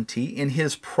sovereignty, in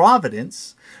his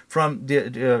providence, from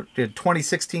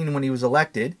 2016 when he was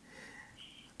elected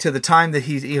to the time that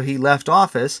he left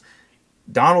office,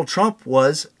 Donald Trump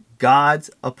was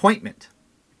God's appointment.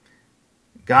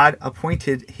 God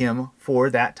appointed him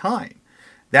for that time.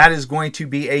 That is going to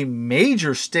be a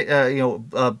major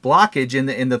blockage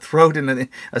in the throat and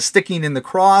a sticking in the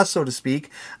cross, so to speak,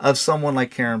 of someone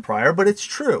like Karen Pryor. But it's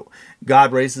true.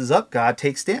 God raises up, God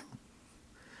takes down.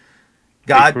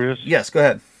 God, hey, Chris, yes, go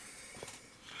ahead.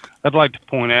 I'd like to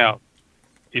point out,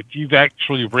 if you've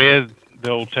actually read the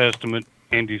Old Testament,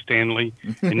 Andy Stanley,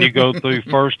 and you go through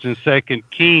 1st and 2nd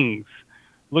Kings,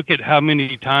 look at how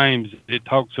many times it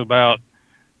talks about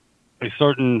a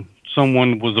certain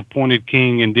someone was appointed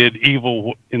king and did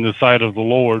evil in the sight of the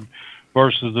Lord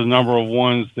versus the number of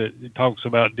ones that it talks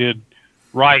about did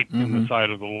right in the sight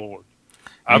of the Lord.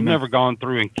 I've never gone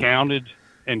through and counted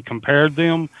and compared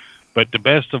them, But the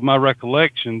best of my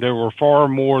recollection, there were far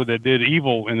more that did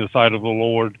evil in the sight of the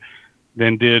Lord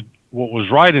than did what was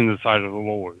right in the sight of the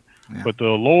Lord. Yeah. But the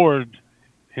Lord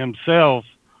himself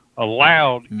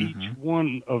allowed each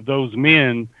one of those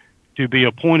men to be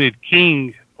appointed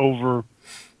king over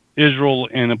Israel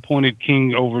and appointed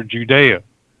king over Judea.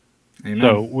 Amen.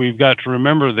 So we've got to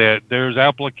remember that there's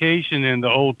application in the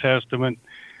Old Testament,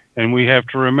 and we have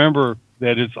to remember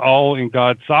that it's all in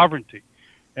God's sovereignty.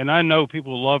 And I know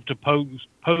people love to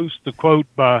post the quote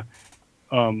by,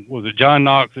 was it John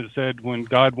Knox that said, when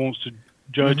God wants to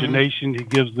judge a nation, he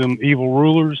gives them evil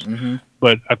rulers.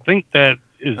 But I think that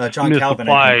is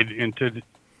misapplied into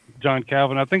John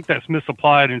Calvin. I think that's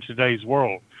misapplied in today's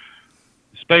world,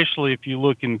 especially if you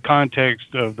look in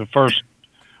context of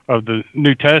the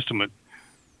New Testament.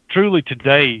 Truly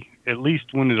today, at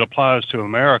least when it applies to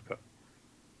America,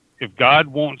 if God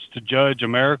wants to judge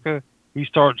America, he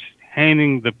starts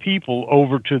handing the people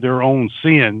over to their own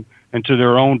sin and to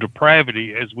their own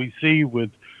depravity, as we see with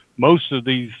most of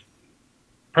these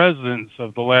presidents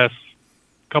of the last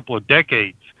couple of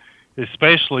decades,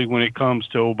 especially when it comes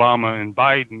to Obama and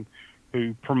Biden,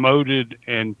 who promoted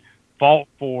and fought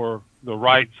for the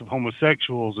rights of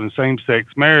homosexuals and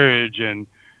same-sex marriage and,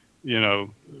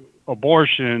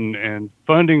 abortion and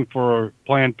funding for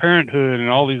Planned Parenthood and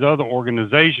all these other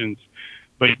organizations.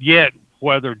 But yet,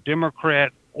 whether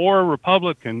Democrat or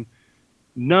Republican,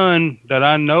 none that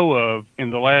I know of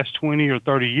in the last 20 or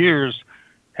 30 years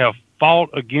have fought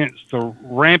against the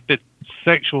rampant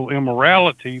sexual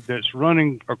immorality that's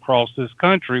running across this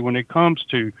country when it comes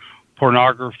to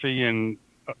pornography and,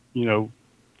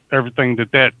 everything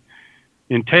that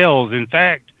entails. In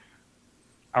fact,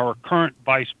 our current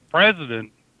vice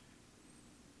president,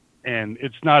 and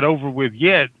it's not over with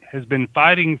yet, has been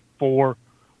fighting for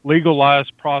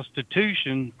legalized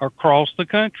prostitution across the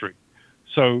country.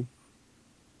 So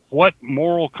what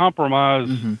moral compromise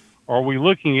are we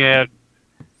looking at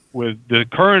with the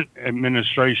current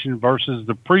administration versus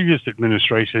the previous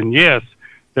administration? Yes,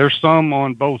 there's some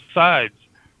on both sides,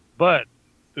 but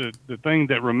the thing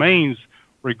that remains,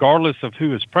 regardless of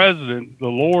who is president, the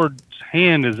Lord's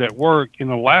hand is at work in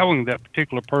allowing that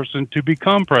particular person to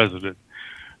become president,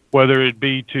 whether it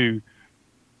be to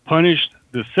punish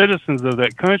the citizens of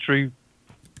that country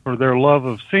for their love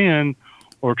of sin,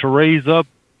 or to raise up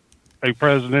a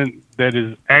president that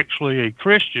is actually a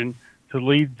Christian to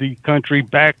lead the country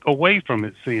back away from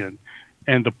its sin.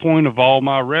 And the point of all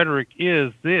my rhetoric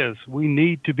is this: we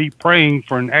need to be praying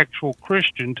for an actual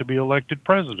Christian to be elected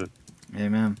president.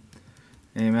 Amen.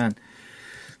 Amen.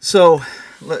 So,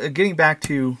 getting back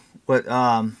to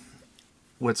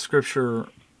what Scripture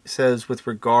says with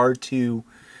regard to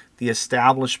the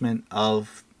establishment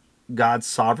of God's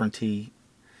sovereignty,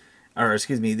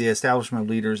 the establishment of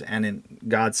leaders and in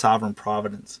God's sovereign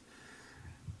providence.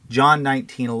 John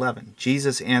 19:11,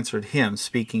 Jesus answered him,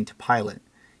 speaking to Pilate,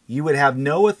 "You would have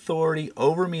no authority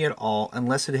over me at all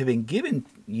unless it had been given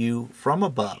you from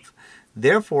above.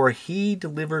 Therefore, he who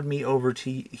delivered me over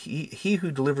to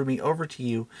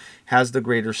you has the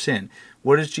greater sin."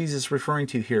 What is Jesus referring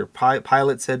to here?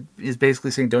 Pilate is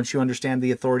basically saying, don't you understand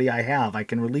the authority I have? I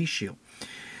can release you.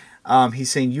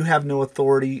 He's saying, you have no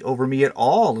authority over me at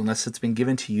all unless it's been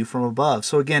given to you from above.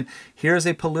 So again, here's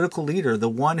a political leader, the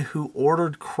one who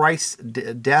ordered Christ's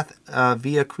death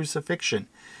via crucifixion.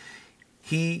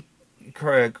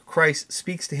 Christ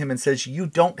speaks to him and says, you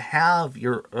don't have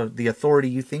the authority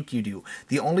you think you do.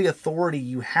 The only authority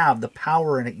you have, the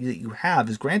power that you have,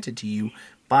 is granted to you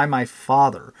by my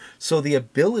Father. So the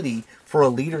ability for a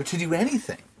leader to do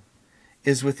anything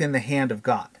is within the hand of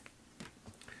God.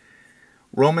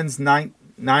 Romans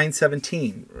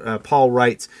 9:17, Paul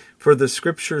writes, "For the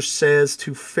Scripture says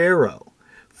to Pharaoh,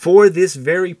 for this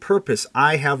very purpose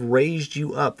I have raised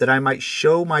you up, that I might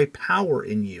show my power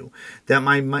in you, that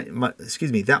my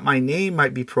name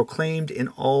might be proclaimed in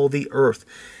all the earth."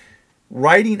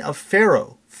 Writing of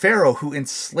Pharaoh who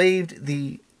enslaved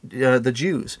the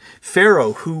Jews,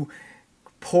 Pharaoh who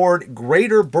poured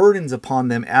greater burdens upon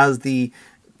them as the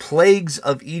plagues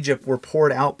of Egypt were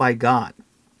poured out by God.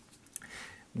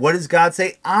 What does God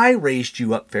say? I raised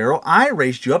you up, Pharaoh. I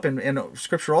raised you up. And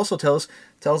Scripture also tells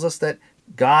us that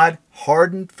God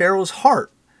hardened Pharaoh's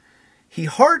heart. He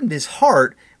hardened his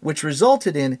heart, which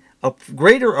resulted in a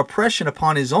greater oppression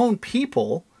upon his own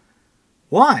people.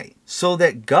 Why? So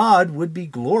that God would be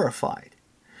glorified.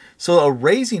 So a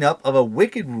raising up of a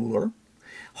wicked ruler,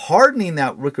 hardening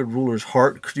that wicked ruler's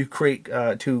heart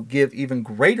to give even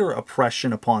greater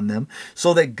oppression upon them,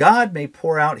 so that God may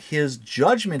pour out his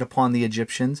judgment upon the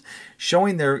Egyptians,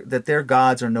 showing that their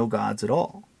gods are no gods at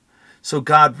all. So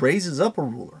God raises up a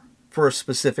ruler for a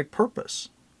specific purpose.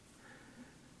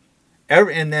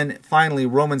 And then finally,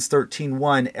 Romans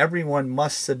 13:1, everyone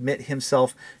must submit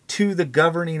himself to the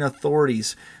governing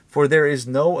authorities, for there is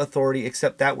no authority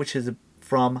except that which is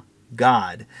from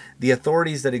God. The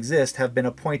authorities that exist have been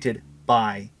appointed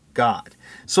by God.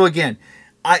 So again,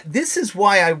 this is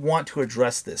why I want to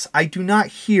address this. I do not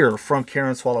hear from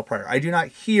Karen Swallow Prior. I do not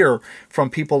hear from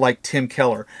people like Tim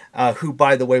Keller, who,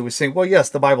 by the way, was saying, well, yes,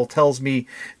 the Bible tells me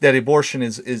that abortion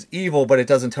is evil, but it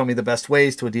doesn't tell me the best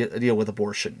ways to deal with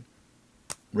abortion.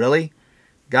 Really?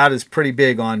 God is pretty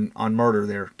big on murder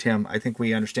there, Tim. I think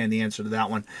we understand the answer to that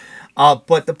one.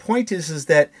 But the point is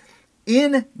that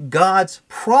in God's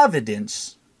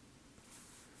providence,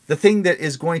 the thing that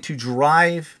is going to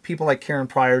drive people like Karen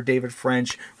Pryor, David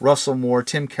French, Russell Moore,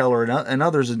 Tim Keller, and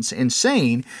others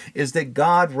insane is that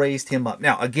God raised him up.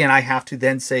 Now, again, I have to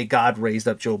then say God raised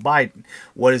up Joe Biden.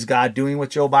 What is God doing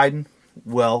with Joe Biden?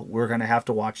 Well, we're going to have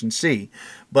to watch and see.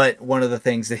 But one of the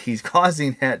things that he's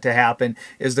causing that to happen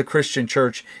is the Christian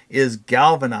church is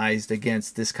galvanized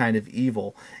against this kind of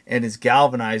evil and is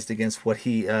galvanized against what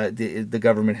the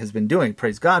government has been doing.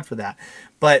 Praise God for that.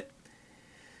 But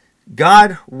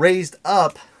God raised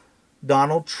up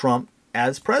Donald Trump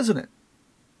as president.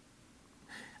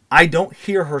 I don't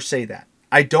hear her say that.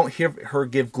 I don't hear her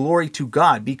give glory to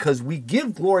God, because we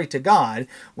give glory to God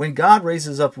when God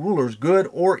raises up rulers, good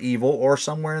or evil, or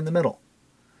somewhere in the middle.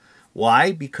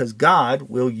 Why? Because God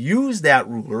will use that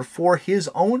ruler for his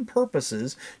own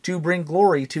purposes to bring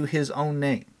glory to his own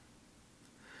name.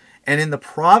 And in the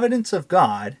providence of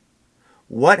God,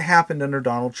 what happened under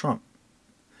Donald Trump?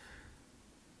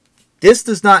 This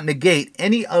does not negate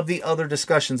any of the other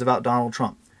discussions about Donald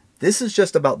Trump. This is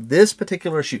just about this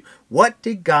particular issue. What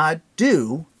did God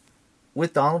do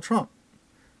with Donald Trump?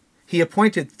 He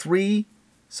appointed 3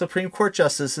 Supreme Court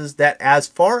justices that, as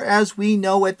far as we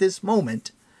know at this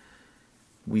moment,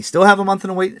 we still have a month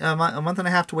and a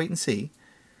half to wait and see,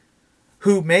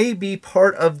 who may be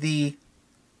part of the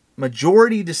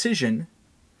majority decision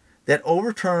that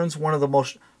overturns one of the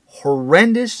most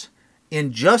horrendous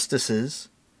injustices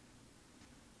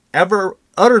ever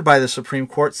uttered by the Supreme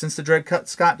Court since the Dred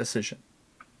Scott decision.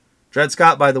 Dred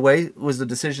Scott, by the way, was the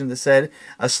decision that said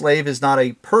a slave is not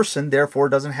a person, therefore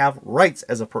doesn't have rights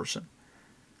as a person.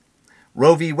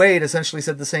 Roe v. Wade essentially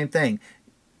said the same thing.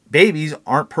 Babies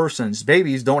aren't persons.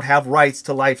 Babies don't have rights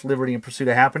to life, liberty, and pursuit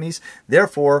of happiness.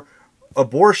 Therefore,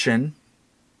 abortion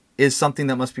is something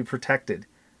that must be protected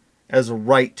as a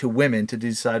right to women to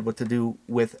decide what to do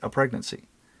with a pregnancy.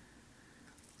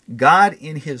 God,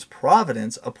 in his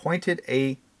providence, appointed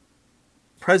a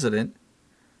president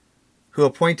who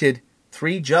appointed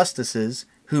 3 justices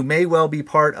who may well be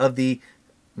part of the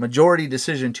majority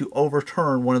decision to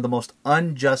overturn one of the most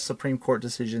unjust Supreme Court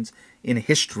decisions in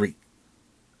history.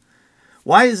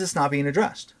 Why is this not being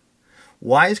addressed?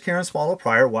 Why is Karen Swallow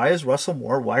Prior, why is Russell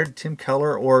Moore, why did Tim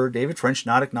Keller or David French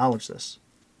not acknowledge this?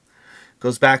 It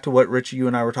goes back to what Rich, you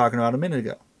and I were talking about a minute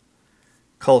ago.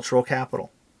 Cultural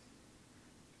capital.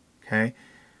 Okay?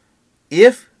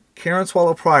 If Karen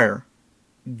Swallow Prior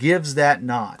gives that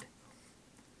nod,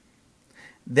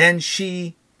 then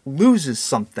she loses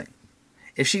something.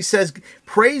 If she says,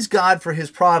 praise God for his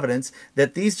providence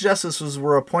that these justices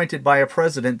were appointed by a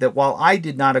president that, while I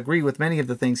did not agree with many of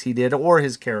the things he did or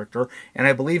his character, and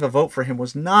I believe a vote for him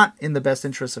was not in the best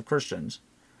interest of Christians,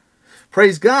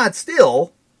 praise God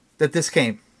still that this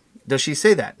came. Does she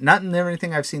say that? Not in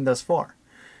everything I've seen thus far.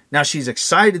 Now, she's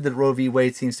excited that Roe v.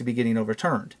 Wade seems to be getting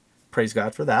overturned. Praise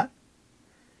God for that.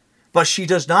 But she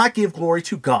does not give glory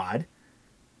to God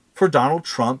for Donald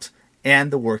Trump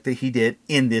and the work that he did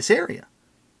in this area.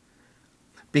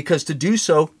 Because to do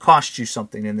so costs you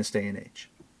something in this day and age.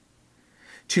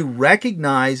 To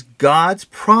recognize God's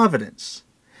providence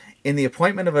in the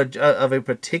appointment of a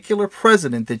particular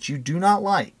president that you do not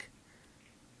like,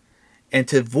 and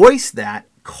to voice that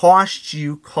costs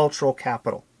you cultural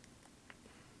capital.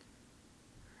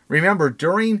 Remember,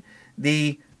 during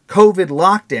the COVID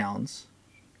lockdowns,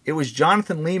 it was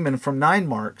Jonathan Lehman from 9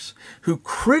 Marks who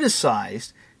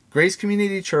criticized Grace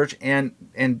Community Church and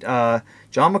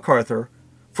John MacArthur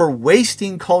for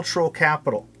wasting cultural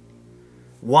capital.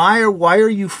 Why are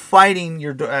you fighting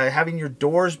having your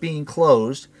doors being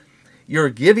closed? You're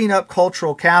giving up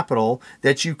cultural capital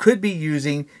that you could be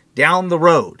using down the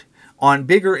road on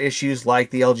bigger issues like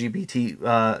the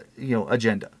LGBT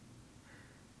agenda.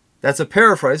 That's a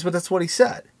paraphrase, but that's what he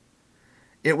said.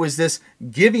 It was this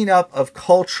giving up of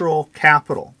cultural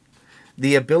capital,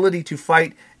 the ability to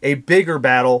fight a bigger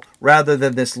battle rather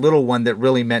than this little one that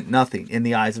really meant nothing in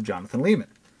the eyes of Jonathan Lehman.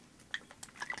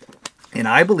 And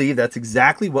I believe that's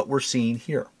exactly what we're seeing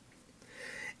here.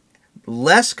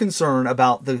 less concern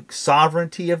about the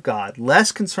sovereignty of God,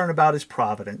 less concern about his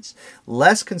providence,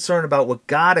 less concern about what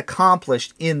God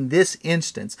accomplished in this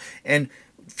instance. And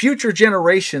future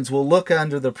generations will look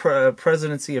under the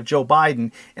presidency of Joe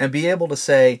Biden and be able to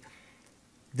say,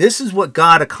 this is what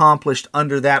God accomplished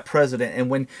under that president.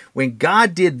 And when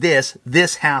God did this,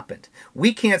 this happened.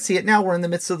 We can't see it now. We're in the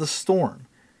midst of the storm.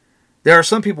 There are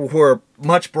some people who are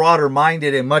much broader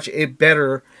minded and much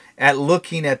better at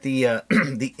looking at the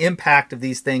the impact of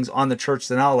these things on the church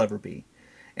than I'll ever be.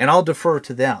 And I'll defer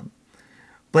to them.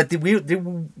 But we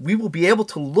will be able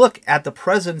to look at the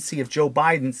presidency of Joe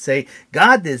Biden and say,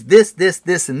 God did this,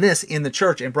 and this in the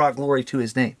church and brought glory to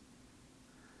his name.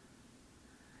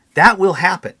 That will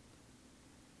happen.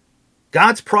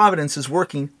 God's providence is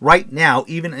working right now,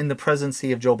 even in the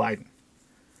presidency of Joe Biden.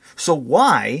 So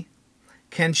why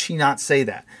can she not say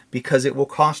that? Because it will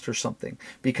cost her something.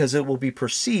 Because it will be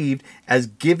perceived as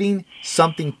giving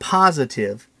something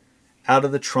positive out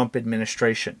of the Trump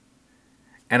administration.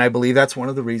 And I believe that's one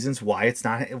of the reasons why it's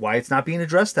not being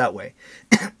addressed that way.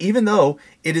 Even though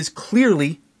it is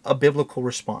clearly a biblical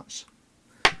response.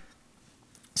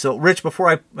 So, Rich,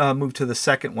 before I move to the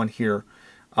second one here,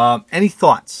 any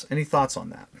thoughts? Any thoughts on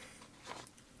that?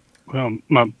 Well,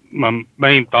 my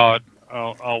main thought,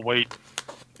 I'll wait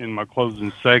in my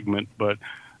closing segment, but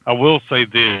I will say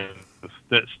this: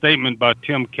 that statement by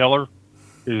Tim Keller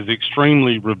is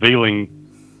extremely revealing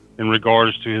in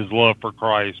regards to his love for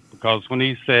Christ, because when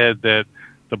he said that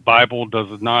the Bible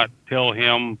does not tell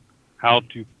him how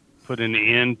to put an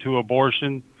end to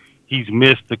abortion, he's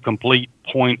missed the complete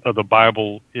point of the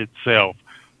Bible itself,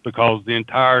 because the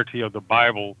entirety of the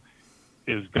Bible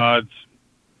is God's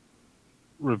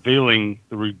revealing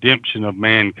the redemption of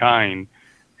mankind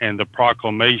and the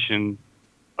proclamation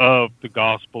of the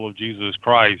gospel of Jesus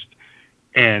Christ.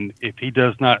 And if he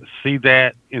does not see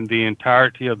that in the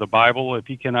entirety of the Bible, if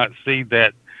he cannot see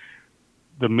that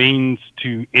the means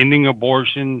to ending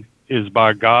abortion is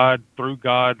by God, through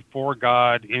God, for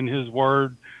God, in his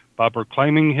word, by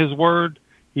proclaiming his word,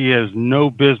 he has no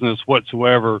business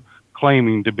whatsoever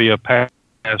claiming to be a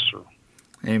pastor.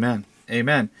 Amen.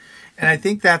 Amen. And I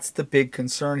think that's the big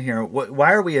concern here.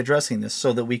 Why are we addressing this?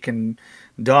 So that we can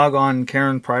dog on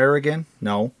Karen Pryor again?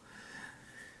 No.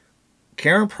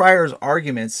 Karen Pryor's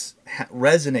arguments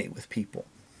resonate with people.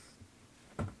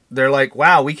 They're like,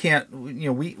 wow, we can't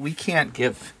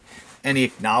give any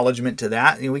acknowledgement to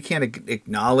that. We can't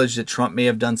acknowledge that Trump may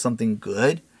have done something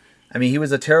good. I mean, he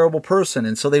was a terrible person,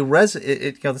 and so this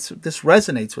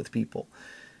resonates with people.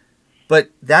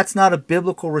 But that's not a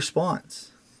biblical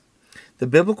response. The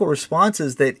biblical response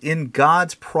is that in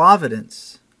God's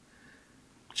providence,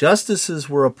 justices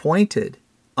were appointed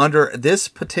under this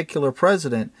particular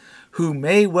president who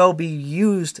may well be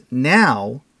used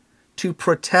now to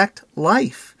protect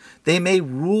life. They may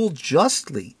rule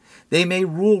justly. They may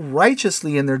rule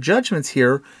righteously in their judgments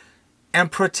here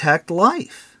and protect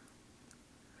life.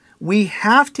 We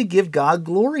have to give God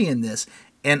glory in this.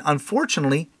 And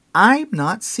unfortunately, I'm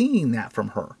not seeing that from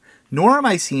her, nor am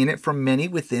I seeing it from many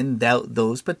within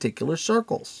those particular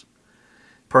circles.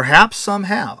 Perhaps some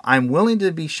have. I'm willing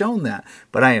to be shown that,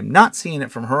 but I am not seeing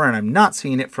it from her, and I'm not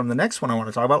seeing it from the next one I want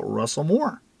to talk about, Russell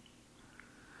Moore.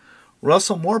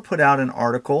 Russell Moore put out an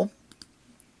article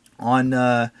on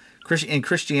in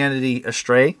Christianity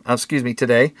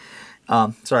Today.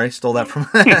 Sorry, I stole that from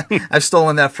I've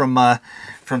stolen that from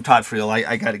Todd Friel.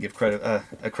 I got to give credit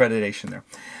accreditation there.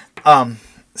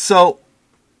 So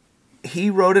he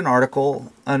wrote an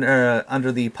article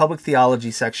under the public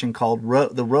theology section called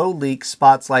 "The Roe Leak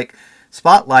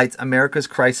Spotlights America's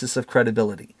Crisis of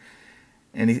Credibility,"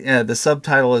 and the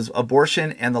subtitle is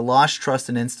 "Abortion and the Lost Trust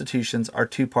in Institutions Are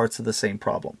Two Parts of the Same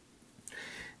Problem."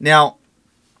 Now,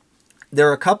 there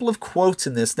are a couple of quotes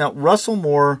in this. Now, Russell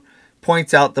Moore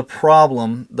points out the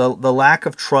problem, the lack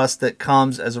of trust that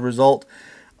comes as a result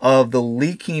of the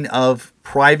leaking of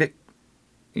private,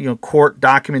 court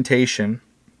documentation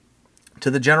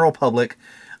to the general public,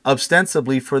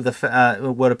 ostensibly for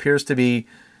what appears to be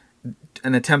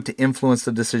an attempt to influence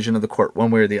the decision of the court one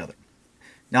way or the other.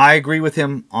 Now, I agree with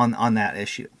him on that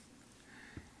issue.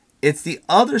 It's the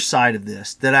other side of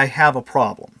this that I have a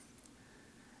problem.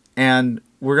 And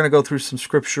we're going to go through some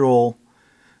scriptural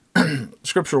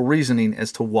reasoning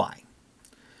as to why.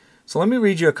 So let me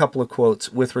read you a couple of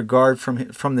quotes with regard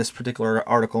from this particular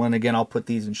article. And again, I'll put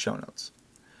these in show notes.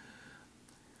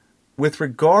 With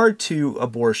regard to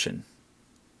abortion,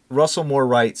 Russell Moore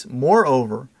writes,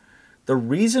 "Moreover, the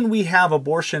reason we have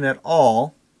abortion at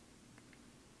all..."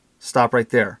 Stop right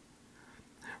there.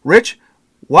 Rich,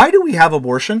 why do we have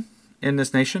abortion in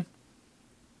this nation?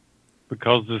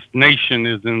 because this nation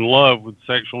is in love with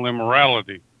sexual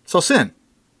immorality. So sin,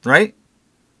 right?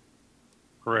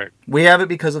 Correct. We have it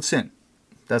because of sin.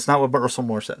 That's not what Russell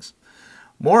Moore says.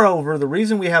 Moreover, the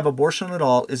reason we have abortion at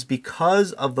all is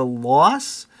because of the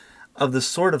loss of the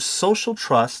sort of social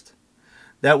trust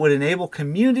that would enable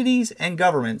communities and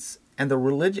governments and the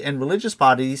religious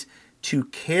bodies to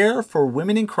care for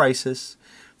women in crisis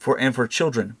and for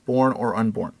children, born or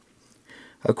unborn.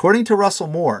 According to Russell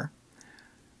Moore,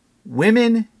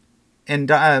 women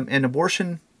and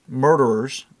abortion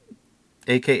murderers,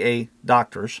 aka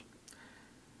doctors,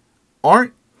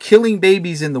 aren't killing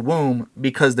babies in the womb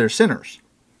because they're sinners.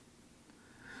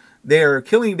 They are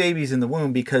killing babies in the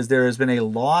womb because there has been a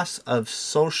loss of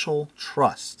social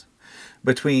trust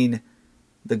between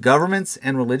the governments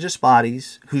and religious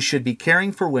bodies who should be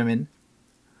caring for women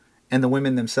and the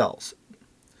women themselves.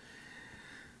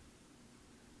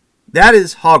 That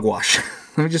is hogwash.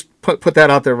 Let me just put that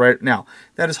out there right now.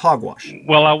 That is hogwash.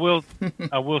 Well, I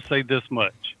will say this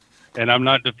much, and I'm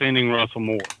not defending Russell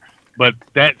Moore, but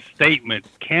that statement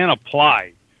can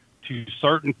apply to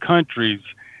certain countries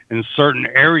in certain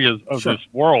areas of this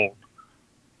world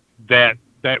that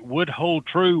would hold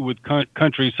true with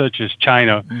countries such as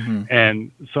China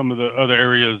and some of the other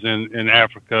areas in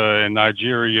Africa and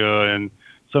Nigeria and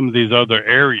some of these other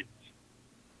areas.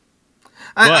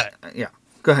 Yeah,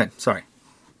 go ahead. Sorry.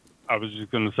 I was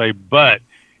just going to say, but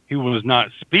he was not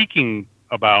speaking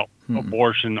about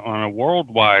abortion on a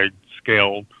worldwide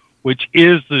scale, which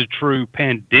is the true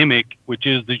pandemic, which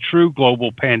is the true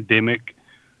global pandemic.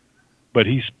 But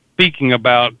he's speaking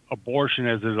about abortion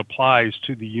as it applies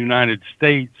to the United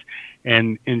States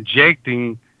and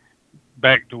injecting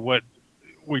back to what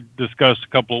we discussed a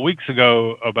couple of weeks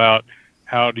ago about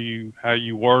how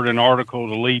you word an article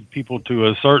to lead people to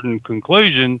a certain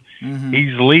conclusion.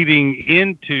 He's leading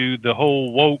into the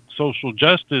whole woke social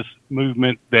justice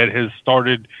movement that has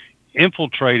started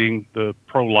infiltrating the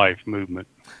pro-life movement.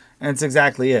 And that's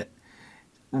exactly it.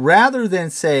 Rather than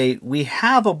say we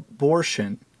have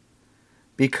abortion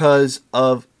because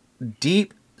of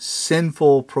deep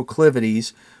sinful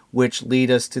proclivities which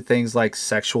lead us to things like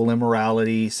sexual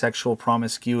immorality, sexual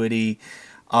promiscuity,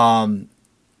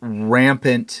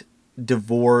 rampant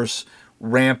divorce,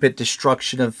 rampant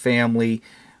destruction of family.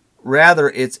 Rather,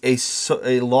 it's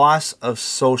a loss of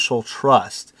social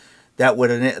trust that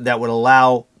would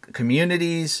allow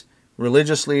communities,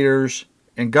 religious leaders,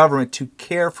 and government to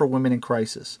care for women in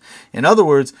crisis. In other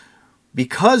words,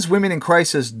 because women in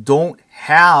crisis don't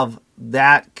have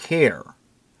that care,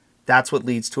 that's what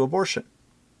leads to abortion.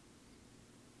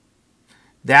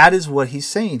 That is what he's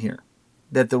saying here.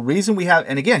 That the reason we have,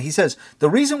 and again, he says, the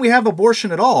reason we have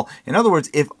abortion at all, in other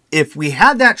words, if we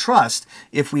had that trust,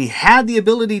 if we had the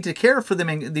ability to care for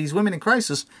them, these women in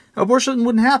crisis, abortion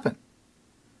wouldn't happen.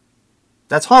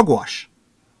 That's hogwash.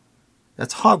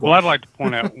 That's hogwash. Well, I'd like to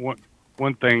point out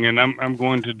one thing, and I'm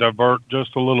going to divert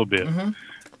just a little bit.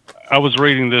 I was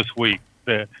reading this week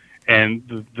that,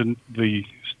 and the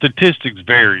statistics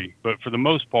vary, but for the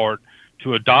most part,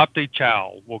 to adopt a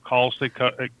child will cost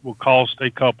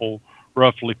a couple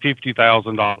roughly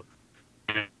 $50,000.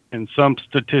 In some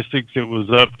statistics, it was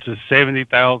up to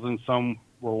 $70,000. Some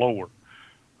were lower.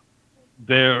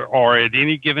 There are at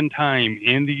any given time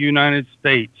in the United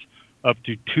States up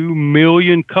to 2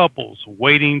 million couples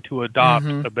waiting to adopt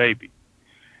a baby.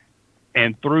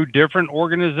 And through different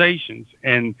organizations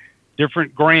and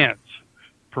different grants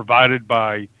provided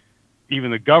by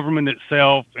even the government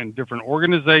itself and different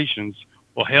organizations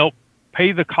will help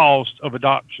pay the cost of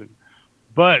adoption.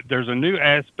 But there's a new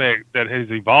aspect that has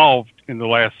evolved in the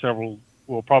last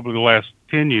probably the last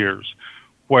 10 years,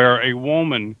 where a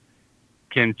woman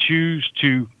can choose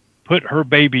to put her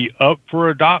baby up for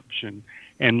adoption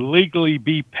and legally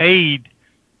be paid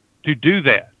to do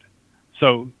that.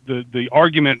 So the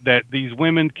argument that these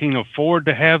women can afford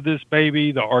to have this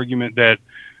baby, the argument that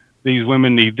these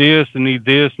women need this and need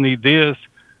this,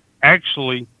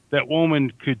 actually that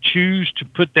woman could choose to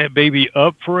put that baby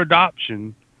up for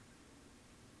adoption,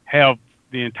 have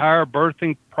the entire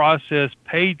birthing process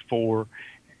paid for,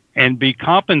 and be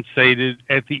compensated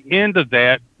at the end of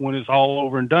that when it's all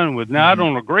over and done with. Now, I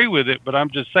don't agree with it, but I'm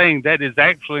just saying that is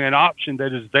actually an option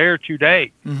that is there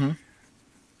today.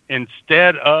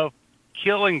 Instead of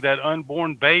killing that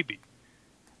unborn baby,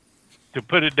 to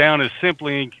put it down as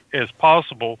simply as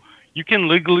possible, you can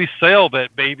legally sell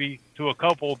that baby to a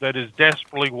couple that is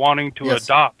desperately wanting to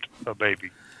adopt a baby.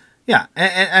 Yeah,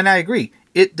 and I agree.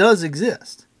 It does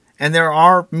exist. And there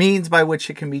are means by which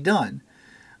it can be done.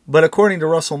 But according to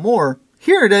Russell Moore,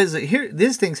 here it is. Here,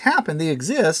 these things happen. They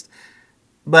exist.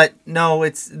 But no,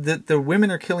 it's the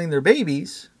women are killing their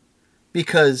babies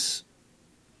because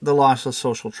the loss of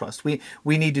social trust. We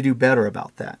need to do better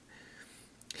about that.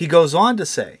 He goes on to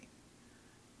say,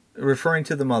 referring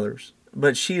to the mothers,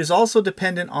 but she is also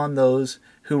dependent on those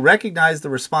who recognize the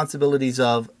responsibilities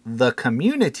of the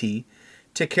community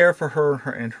to care for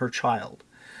her and her child.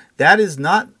 That is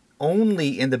not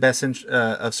only in the best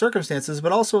of circumstances,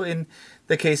 but also in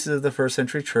the cases of the first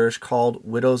century church called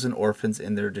widows and orphans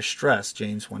in their distress,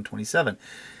 James 1:27.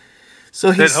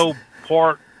 So that whole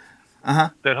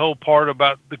part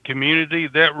about the community,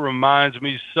 that reminds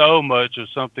me so much of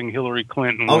something Hillary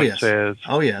Clinton once says.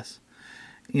 Oh, yes.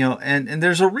 And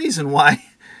there's a reason why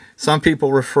some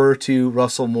people refer to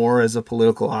Russell Moore as a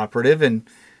political operative, and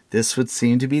this would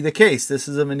seem to be the case. This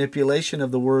is a manipulation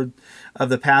of the word of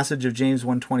the passage of James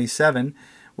 1:27,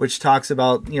 which talks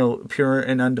about pure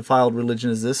and undefiled religion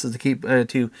is this, is to keep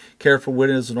to care for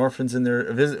widows and orphans in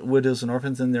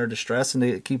their distress, and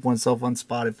to keep oneself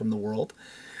unspotted from the world.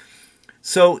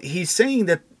 So he's saying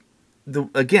that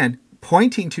again,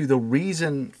 pointing to the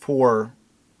reason for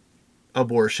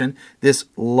abortion, this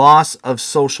loss of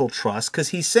social trust, because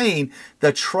he's saying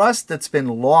the trust that's been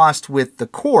lost with the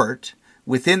court,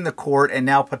 within the court, and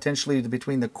now potentially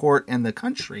between the court and the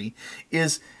country,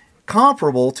 is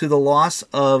comparable to the loss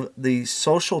of the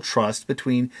social trust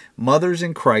between mothers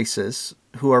in crisis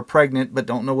who are pregnant but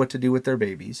don't know what to do with their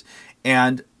babies,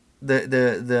 and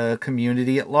the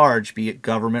community at large, be it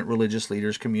government, religious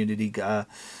leaders, community,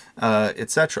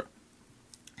 etc.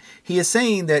 He is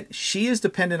saying that she is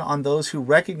dependent on those who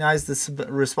recognize the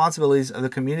responsibilities of the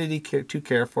community to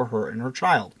care for her and her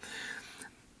child.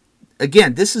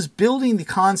 Again, this is building the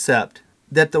concept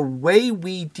that the way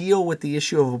we deal with the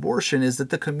issue of abortion is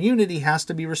that the community has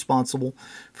to be responsible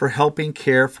for helping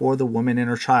care for the woman and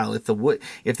her child.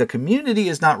 If the community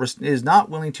is not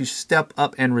willing to step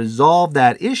up and resolve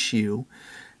that issue,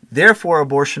 therefore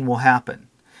abortion will happen.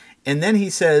 And then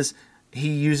he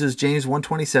uses James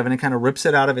 1:27 and kind of rips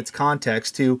it out of its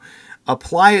context to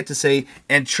apply it to say,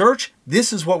 and church,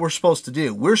 this is what we're supposed to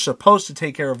do. We're supposed to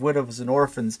take care of widows and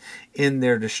orphans in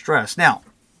their distress. Now,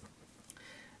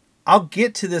 I'll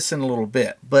get to this in a little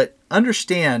bit, but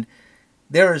understand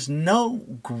there is no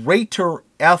greater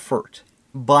effort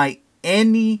by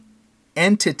any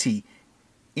entity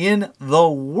in the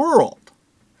world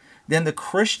than the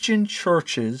Christian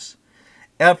church's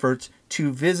efforts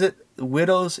to visit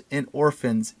widows and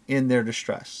orphans in their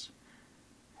distress.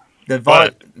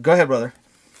 Go ahead, brother.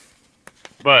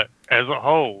 But as a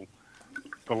whole,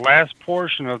 the last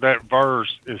portion of that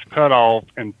verse is cut off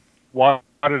and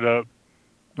wadded up,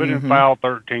 put in file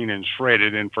 13 and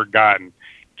shredded and forgotten.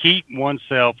 Keep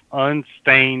oneself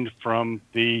unstained from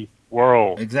the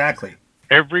world. Exactly.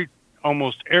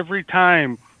 Almost every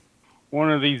time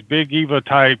one of these big Eva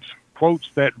types quotes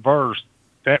that verse,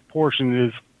 that portion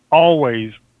is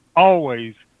always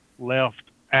left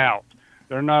out.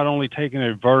 They're not only taking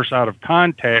a verse out of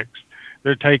context,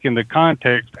 they're taking the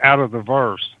context out of the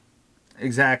verse.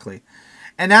 Exactly.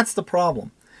 And that's the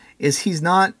problem, is he's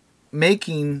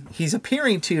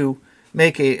appearing to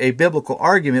make a biblical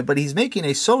argument, but he's making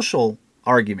a social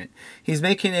argument. He's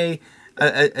making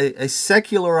a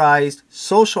secularized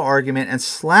social argument and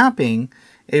slapping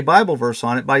a Bible verse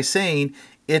on it by saying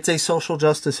it's a social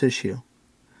justice issue.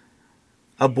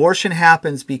 Abortion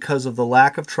happens because of the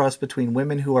lack of trust between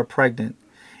women who are pregnant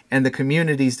and the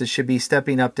communities that should be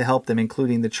stepping up to help them,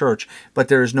 including the church. But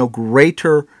there is no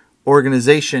greater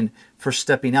organization for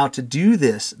stepping out to do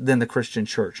this than the Christian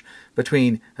church.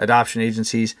 Between adoption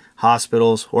agencies,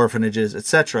 hospitals, orphanages,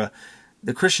 etc.,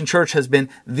 the Christian church has been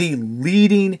the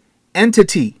leading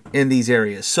entity in these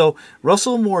areas. So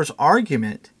Russell Moore's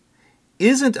argument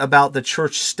isn't about the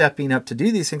church stepping up to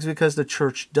do these things, because the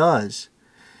church does.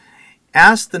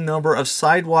 Ask the number of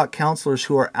sidewalk counselors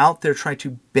who are out there trying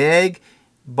to beg,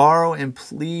 borrow, and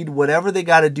plead whatever they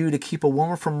got to do to keep a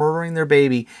woman from murdering their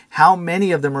baby. How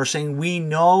many of them are saying, we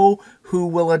know who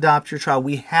will adopt your child.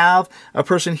 We have a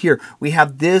person here. We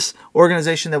have this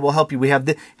organization that will help you. We have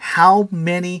this. How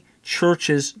many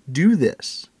churches do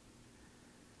this?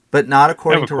 But not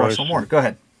according to Russell Moore. Go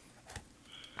ahead.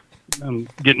 I'm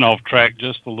getting off track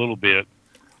just a little bit,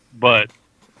 but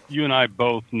you and I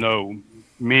both know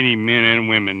many men and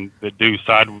women that do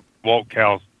sidewalk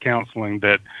counseling,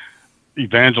 that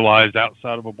evangelize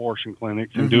outside of abortion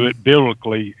clinics and do it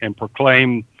biblically and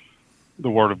proclaim the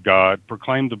Word of God,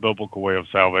 proclaim the biblical way of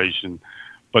salvation.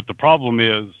 But the problem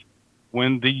is,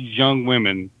 when these young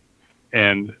women,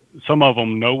 and some of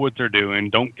them know what they're doing,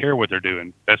 don't care what they're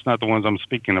doing. That's not the ones I'm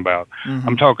speaking about.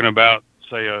 I'm talking about,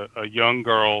 say, a young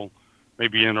girl,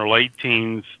 maybe in her late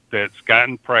teens, that's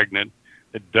gotten pregnant,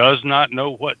 that does not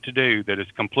know what to do, that is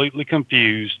completely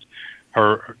confused,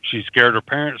 She's scared her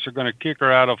parents are going to kick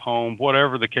her out of home,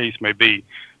 whatever the case may be.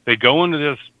 They go into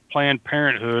this Planned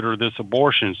Parenthood or this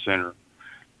abortion center.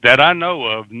 That I know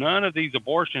of, none of these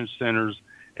abortion centers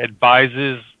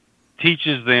advises,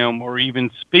 teaches them, or even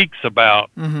speaks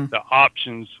about the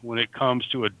options when it comes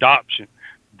to adoption.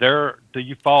 Their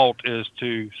default is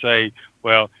to say,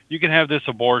 well, you can have this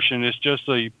abortion. It's just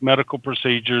a medical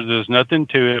procedure. There's nothing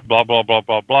to it, blah, blah, blah,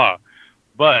 blah, blah.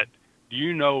 But do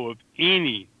you know of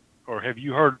any, or have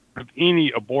you heard of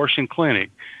any abortion clinic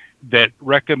that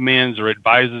recommends or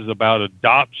advises about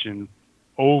adoption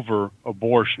over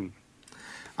abortion?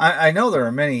 I know there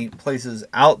are many places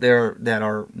out there that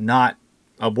are not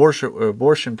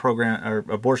abortion program or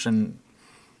abortion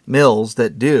mills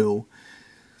that do.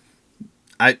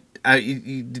 You're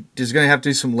going to have to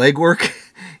do some legwork.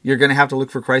 You're going to have to look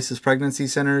for crisis pregnancy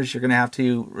centers. You're going to have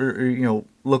to,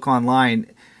 look online.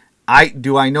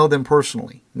 Do I know them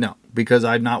personally? No, because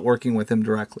I'm not working with them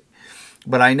directly.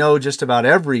 But I know just about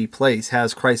every place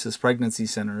has crisis pregnancy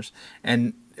centers,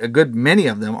 and a good many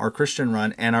of them are Christian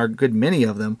run, and a good many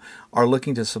of them are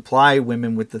looking to supply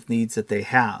women with the needs that they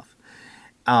have.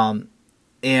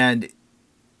 And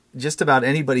just about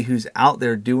anybody who's out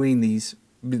there doing these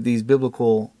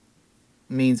biblical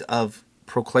means of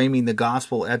proclaiming the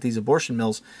gospel at these abortion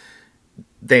mills,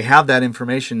 they have that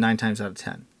information 9 times out of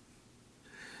 10.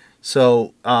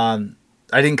 So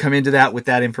I didn't come into that with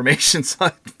that information, so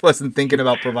I wasn't thinking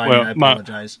about providing. Well, I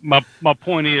apologize. My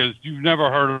point is, you've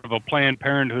never heard of a Planned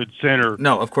Parenthood center?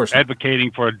 No, of course not.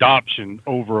 Advocating for adoption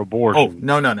over abortion.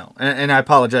 Oh, no. And I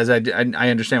apologize. I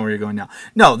understand where you're going now.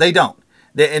 No, they don't.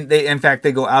 They in fact,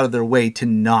 they go out of their way to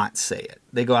not say it.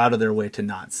 They go out of their way to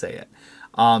not say it.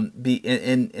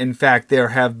 In fact, there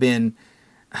have been,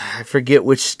 I forget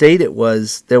which state it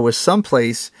was. There was some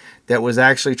place that was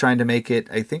actually trying to make it,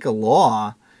 I think, a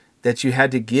law that you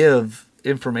had to give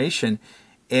information,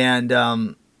 and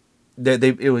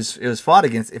it was fought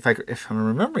against. If I'm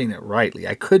remembering it rightly,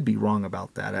 I could be wrong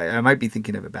about that. I might be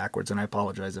thinking of it backwards, and I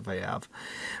apologize if I have.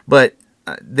 But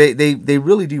they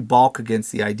really do balk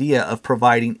against the idea of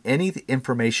providing any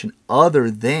information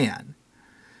other than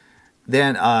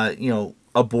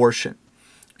abortion.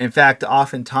 In fact,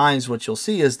 oftentimes what you'll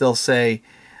see is they'll say,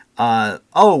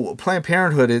 Planned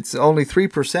Parenthood, it's only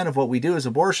 3% of what we do is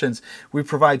abortions. We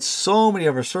provide so many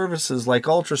of our services like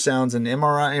ultrasounds and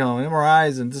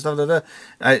MRIs and stuff.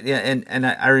 And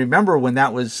I remember when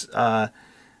that was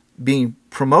being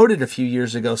promoted a few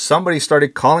years ago, somebody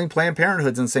started calling Planned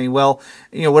Parenthoods and saying, well,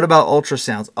 what about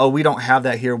ultrasounds? Oh, we don't have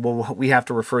that here. Well, we have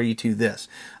to refer you to this.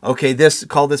 Okay,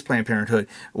 call this Planned Parenthood.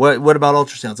 What about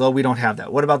ultrasounds? Oh, we don't have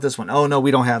that. What about this one? Oh, no, we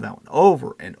don't have that one.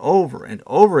 Over and over and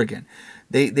over again.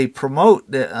 They promote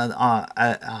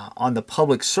on the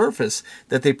public surface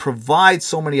that they provide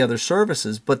so many other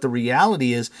services, but the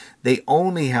reality is they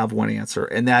only have one answer,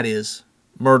 and that is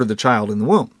murder the child in the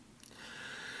womb.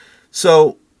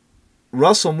 So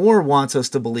Russell Moore wants us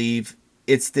to believe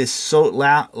it's this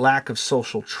lack of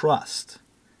social trust.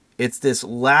 It's this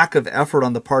lack of effort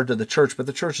on the part of the church, but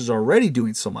the church is already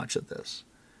doing so much of this.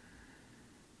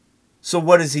 So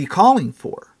what is he calling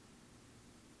for?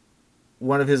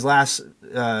 One of his last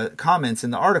comments in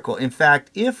the article. In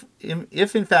fact, if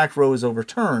in fact Roe is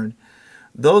overturned,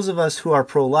 those of us who are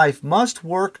pro-life must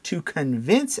work to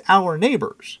convince our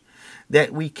neighbors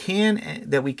that we can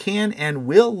and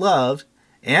will love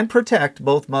and protect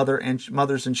both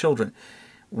mothers and children.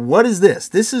 What is this?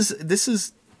 This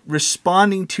is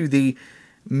responding to the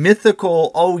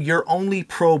mythical, you're only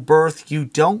pro-birth, you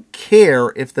don't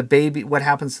care if what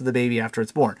happens to the baby after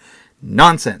it's born.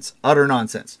 Nonsense, utter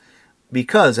nonsense.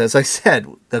 Because, as I said,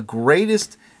 the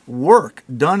greatest work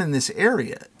done in this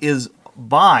area is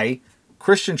by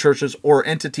Christian churches or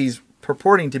entities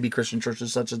purporting to be Christian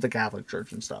churches, such as the Catholic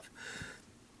Church and stuff.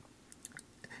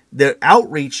 The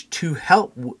outreach to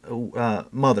help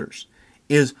mothers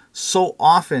is so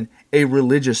often a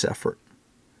religious effort.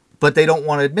 But they don't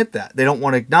want to admit that. They don't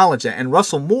want to acknowledge that. And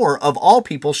Russell Moore, of all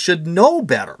people, should know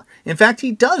better. In fact,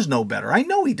 he does know better. I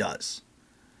know he does.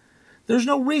 There's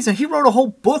no reason. He wrote a whole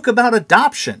book about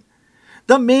adoption.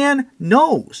 The man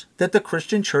knows that the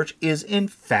Christian church is, in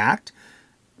fact,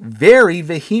 very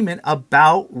vehement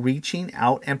about reaching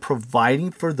out and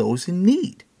providing for those in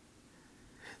need.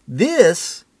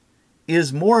 This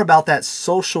is more about that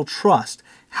social trust.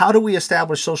 How do we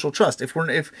establish social trust?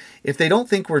 If they don't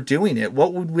think we're doing it,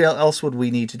 what else would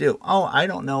we need to do? Oh, I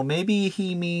don't know. Maybe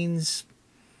he means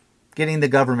getting the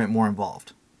government more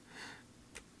involved.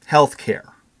 Healthcare.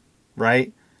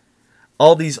 Right?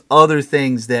 All these other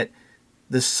things that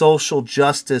the social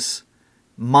justice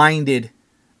minded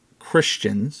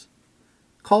Christians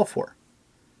call for.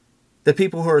 The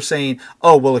people who are saying,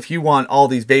 oh, well, if you want all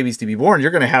these babies to be born, you're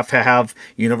going to have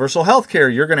universal health care.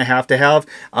 You're going to have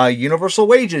universal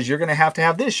wages. You're going to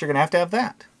have this. You're going to have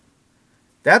that.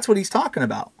 That's what he's talking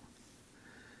about.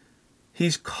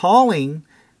 He's calling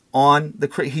on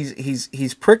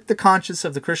he's pricked the conscience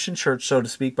of the Christian church, so to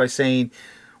speak, by saying,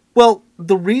 well,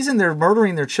 the reason they're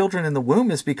murdering their children in the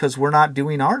womb is because we're not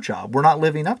doing our job. We're not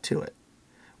living up to it.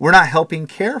 We're not helping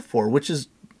care for, which is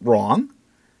wrong.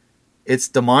 It's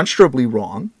demonstrably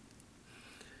wrong.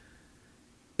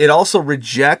 It also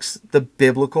rejects the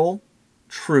biblical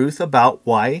truth about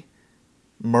why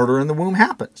murder in the womb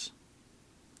happens.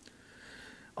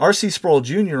 R.C. Sproul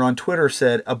Jr. on Twitter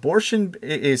said, abortion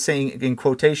is saying, in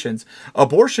quotations,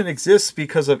 abortion exists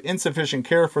because of insufficient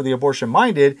care for the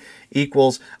abortion-minded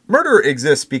equals murder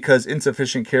exists because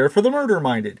insufficient care for the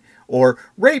murder-minded, or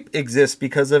rape exists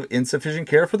because of insufficient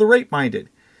care for the rape-minded.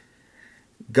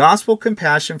 Gospel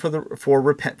compassion for the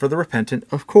repentant,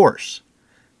 of course.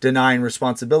 Denying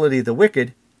responsibility of the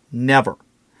wicked, never.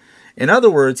 In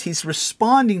other words, he's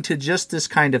responding to just this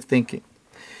kind of thinking.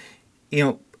 You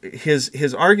know,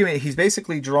 his argument, he's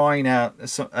basically drawing out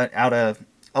a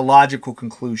logical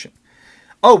conclusion.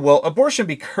 Oh, well, abortion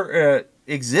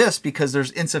exists because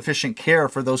there's insufficient care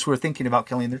for those who are thinking about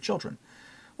killing their children.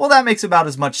 Well, that makes about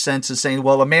as much sense as saying,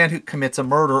 well, a man who commits a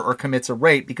murder or commits a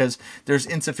rape because there's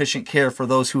insufficient care for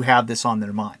those who have this on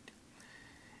their mind.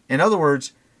 In other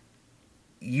words,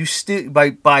 you still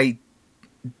by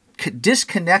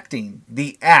disconnecting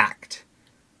the act,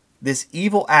 this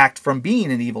evil act, from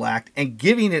being an evil act and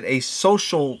giving it a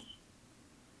social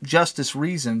justice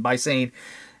reason by saying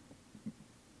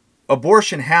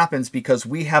abortion happens because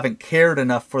we haven't cared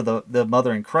enough for the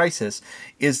mother in crisis,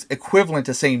 is equivalent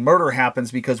to saying murder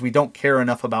happens because we don't care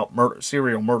enough about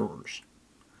serial murderers.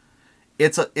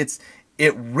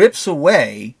 It rips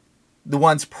away the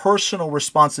one's personal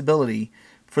responsibility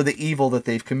for the evil that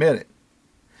they've committed.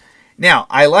 Now,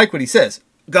 I like what he says.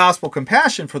 Gospel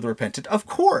compassion for the repentant, of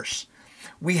course.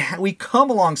 We come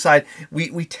alongside,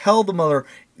 we tell the mother,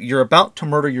 you're about to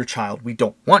murder your child. We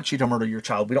don't want you to murder your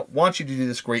child. We don't want you to do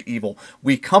this great evil.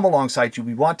 We come alongside you.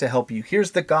 We want to help you.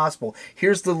 Here's the gospel.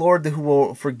 Here's the Lord who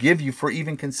will forgive you for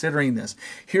even considering this.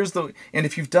 And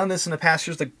if you've done this in the past,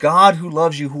 here's the God who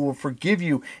loves you, who will forgive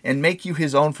you and make you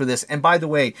his own for this. And by the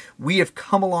way, we have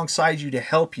come alongside you to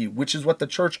help you, which is what the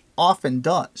church often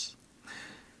does.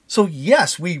 So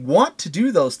yes, we want to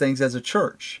do those things as a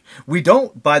church. We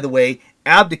don't, by the way,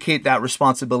 abdicate that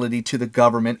responsibility to the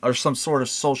government or some sort of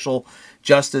social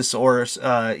justice or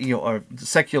or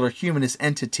secular humanist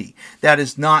entity. That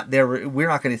is not there. We're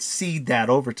not going to cede that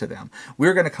over to them.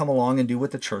 We're going to come along and do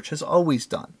what the church has always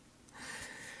done.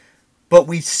 But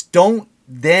we don't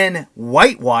then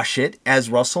whitewash it, as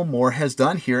Russell Moore has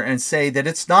done here, and say that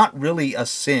it's not really a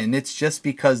sin. It's just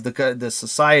because the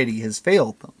society has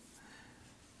failed them.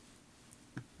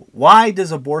 Why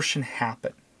does abortion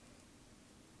happen?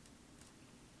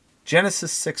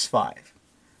 Genesis 6:5.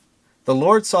 The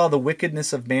Lord saw the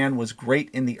wickedness of man was great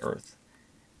in the earth,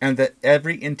 and that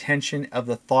every intention of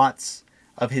the thoughts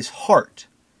of his heart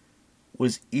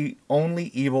was only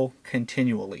evil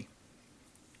continually.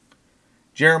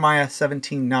 Jeremiah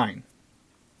 17:9.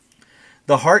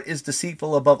 The heart is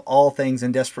deceitful above all things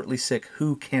and desperately sick.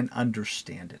 Who can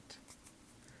understand it?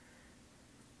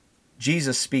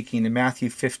 Jesus speaking in Matthew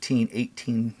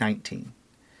 15:18-19.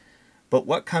 But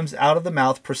what comes out of the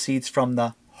mouth proceeds from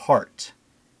the heart,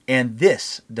 and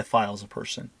this defiles a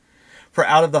person. For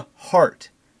out of the heart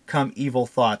come evil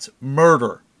thoughts,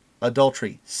 murder,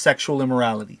 adultery, sexual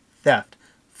immorality, theft,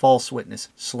 false witness,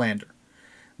 slander.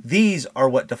 These are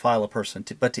what defile a person,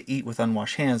 but to eat with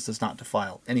unwashed hands does not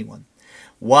defile anyone.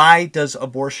 Why does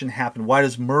abortion happen? Why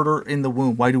does murder in the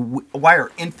womb? Why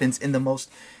are infants in the most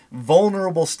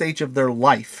vulnerable stage of their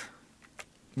life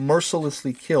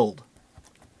mercilessly killed?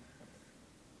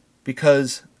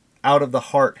 Because out of the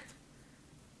heart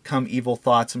come evil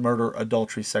thoughts, murder,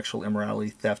 adultery, sexual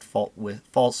immorality, theft,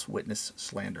 false witness,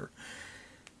 slander.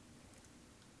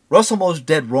 Russell Moore's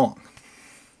dead wrong.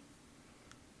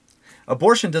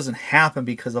 Abortion doesn't happen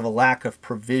because of a lack of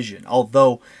provision,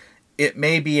 although it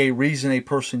may be a reason a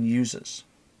person uses.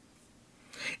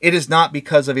 It is not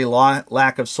because of a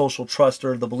lack of social trust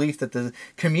or the belief that the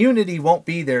community won't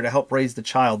be there to help raise the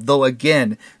child, though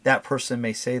again, that person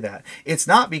may say that. It's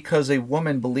not because a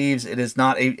woman believes it is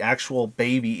not an actual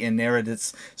baby in there,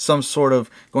 it's some sort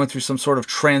of going through some sort of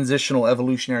transitional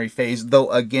evolutionary phase, though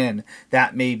again,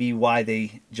 that may be why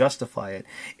they justify it.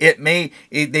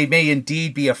 They may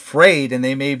indeed be afraid and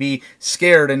they may be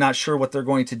scared and not sure what they're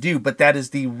going to do, but that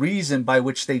is the reason by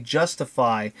which they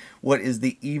justify what is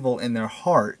the evil in their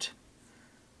heart,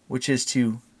 which is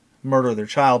to murder their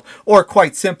child, or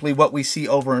quite simply what we see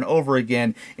over and over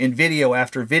again in video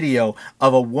after video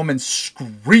of a woman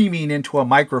screaming into a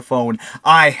microphone,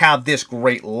 "I have this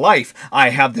great life, I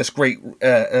have this great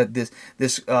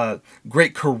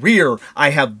great career, I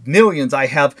have millions, I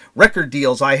have record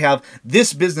deals, I have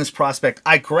this business prospect,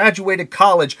 I graduated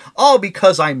college, all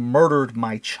because I murdered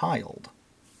my child."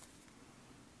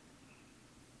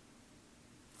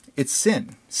 It's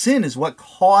sin. Sin is what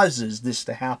causes this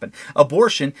to happen.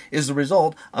 Abortion is the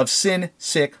result of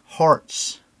sin-sick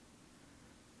hearts.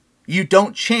 You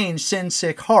don't change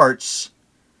sin-sick hearts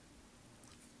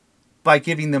by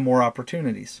giving them more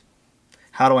opportunities.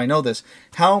 How do I know this?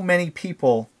 How many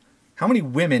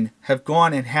women have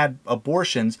gone and had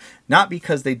abortions not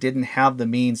because they didn't have the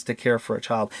means to care for a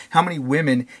child? How many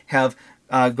women have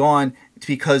gone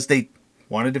because they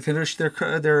wanted to finish their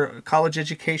college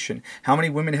education? How many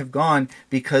women have gone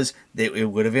because it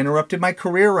would have interrupted my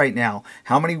career right now?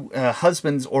 How many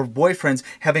husbands or boyfriends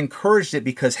have encouraged it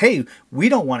because, hey, we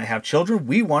don't want to have children,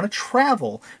 we want to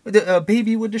travel. A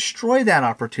baby would destroy that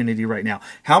opportunity right now.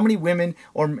 How many women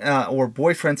or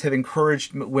boyfriends have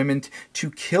encouraged women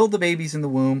to kill the babies in the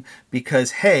womb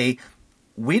because, hey,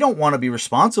 we don't want to be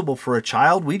responsible for a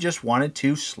child, we just wanted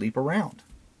to sleep around?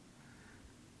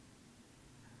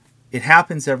 It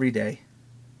happens every day.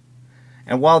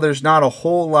 And while there's not a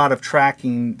whole lot of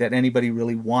tracking that anybody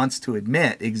really wants to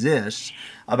admit exists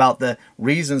about the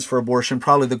reasons for abortion,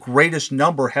 probably the greatest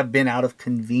number have been out of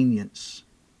convenience.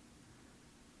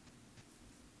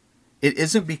 It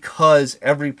isn't because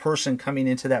every person coming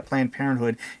into that Planned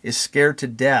Parenthood is scared to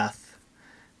death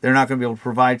they're not going to be able to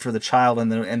provide for the child,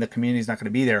 and the community is not going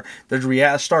to be there.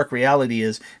 The stark reality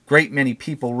is, great many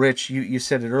people, Rich, you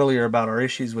said it earlier about our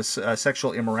issues with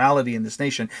sexual immorality in this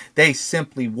nation. They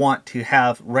simply want to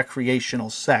have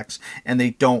recreational sex, and they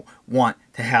don't want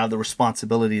to have the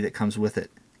responsibility that comes with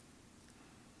it.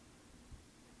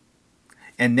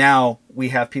 And now we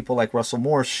have people like Russell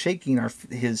Moore shaking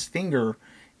his finger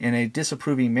in a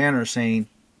disapproving manner, saying,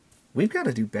 we've got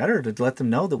to do better to let them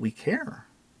know that we care,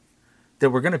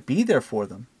 that we're going to be there for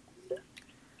them.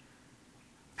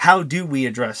 How do we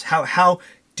address, how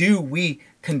do we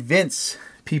convince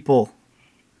people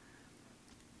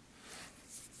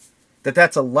that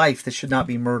that's a life that should not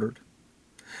be murdered?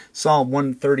 Psalm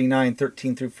 139,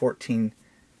 13 through 14.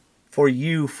 For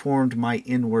you formed my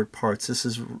inward parts. This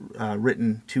is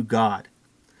written to God.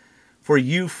 For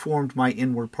you formed my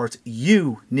inward parts.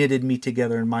 You knitted me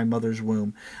together in my mother's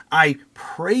womb. I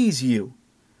praise you,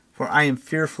 for I am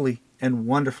fearfully and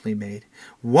wonderfully made.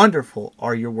 Wonderful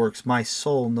are your works. My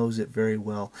soul knows it very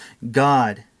well.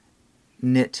 God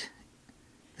knit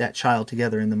that child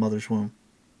together in the mother's womb.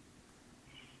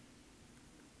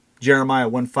 Jeremiah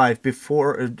 1:5,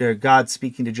 before God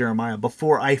speaking to Jeremiah,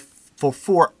 before I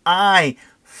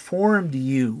formed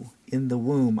you in the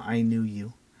womb, I knew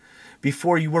you.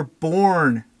 Before you were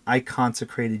born, I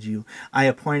consecrated you. I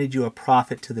appointed you a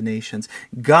prophet to the nations.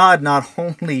 God not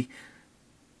only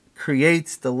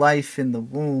creates the life in the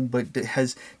womb, but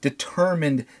has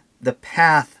determined the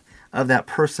path of that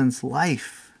person's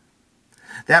life.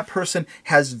 That person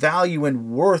has value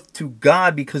and worth to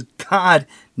God because God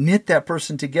knit that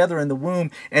person together in the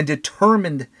womb and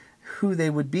determined who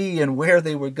they would be and where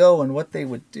they would go and what they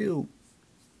would do.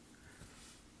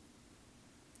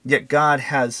 Yet God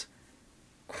has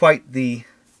quite the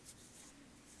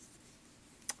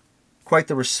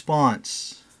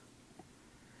response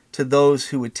to those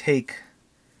who would take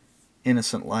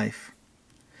innocent life.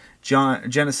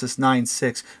 Genesis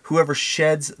 9:6, whoever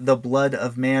sheds the blood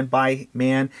of man, by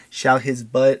man shall his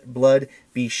blood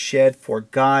be shed, for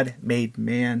God made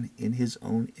man in his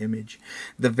own image.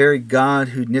 The very God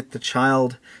who knit the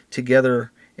child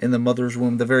together in the mother's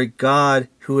womb, the very God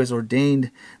who has ordained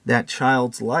that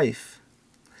child's life,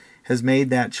 has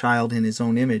made that child in his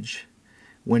own image.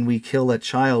 When we kill a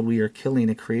child, we are killing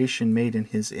a creation made in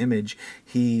his image.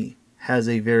 He has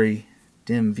a very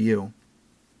dim view.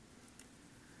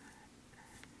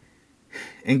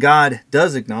 And God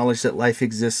does acknowledge that life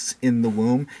exists in the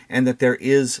womb and that there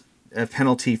is a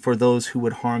penalty for those who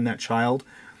would harm that child.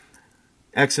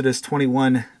 Exodus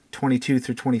 21:22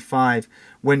 through 25,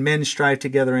 when men strive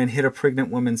together and hit a pregnant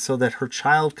woman so that her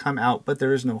child come out, but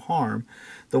there is no harm,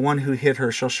 the one who hit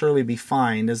her shall surely be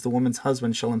fined, as the woman's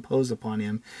husband shall impose upon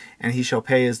him, and he shall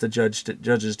pay as the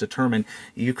judges determine.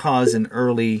 You cause an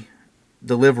early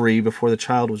delivery before the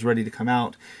child was ready to come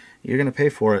out, you're going to pay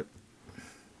for it.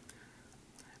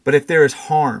 But if there is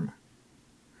harm,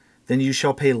 then you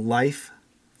shall pay life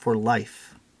for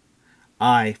life,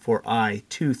 eye for eye,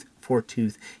 tooth for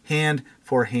tooth, hand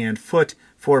for hand, foot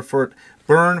for foot,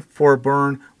 burn for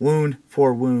burn, wound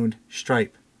for wound,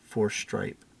 stripe fourth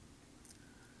stripe.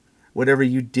 Whatever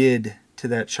you did to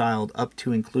that child, up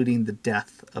to including the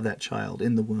death of that child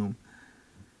in the womb,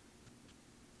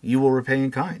 you will repay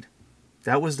in kind.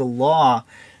 That was the law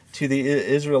to the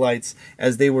Israelites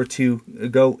as they were to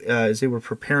go, as they were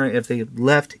preparing, if they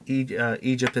left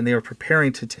Egypt and they were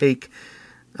preparing to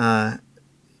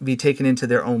be taken into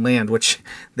their own land, which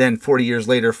then 40 years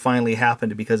later finally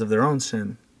happened because of their own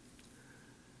sin.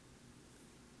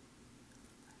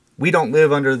 We don't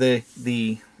live under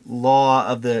the law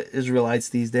of the Israelites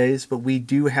these days, but we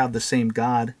do have the same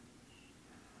God.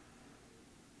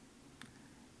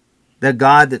 The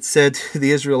God that said to the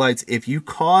Israelites, if you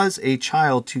cause a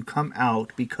child to come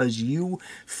out because you,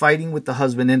 fighting with the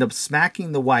husband, end up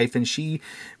smacking the wife and she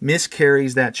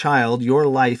miscarries that child, your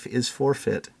life is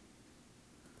forfeit.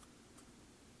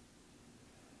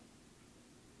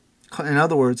 In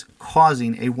other words,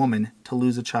 causing a woman to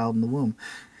lose a child in the womb.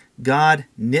 God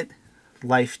knit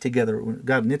life together.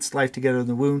 God knits life together in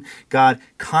the womb. God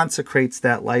consecrates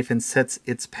that life and sets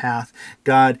its path.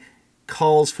 God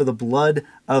calls for the blood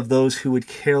of those who would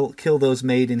kill those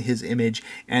made in his image,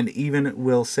 and even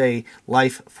will say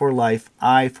life for life,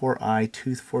 eye for eye,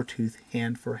 tooth for tooth,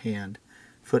 hand for hand,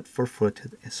 foot for foot,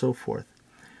 and so forth.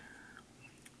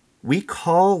 We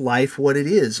call life what it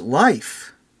is,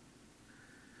 life.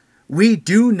 We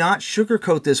do not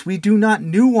sugarcoat this. We do not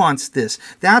nuance this.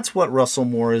 That's what Russell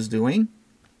Moore is doing.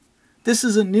 This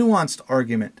is a nuanced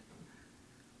argument.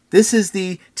 This is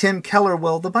the Tim Keller,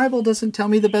 well, the Bible doesn't tell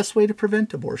me the best way to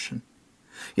prevent abortion.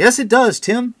 Yes, it does,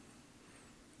 Tim.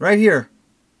 Right here.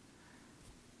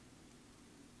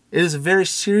 It is a very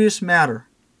serious matter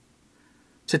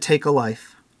to take a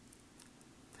life.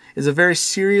 It is a very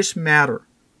serious matter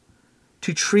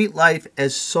to treat life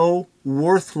as so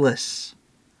worthless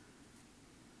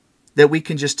that we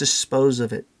can just dispose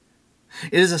of it.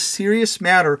 It is a serious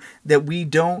matter that we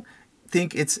don't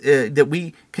think it's that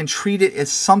we can treat it as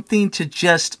something to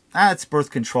just it's birth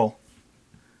control.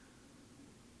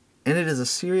 And it is a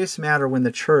serious matter when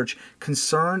the church,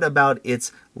 concerned about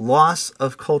its loss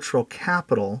of cultural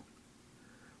capital,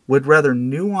 would rather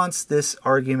nuance this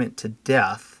argument to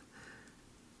death,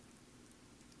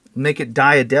 make it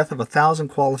die a death of 1,000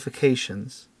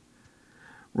 qualifications,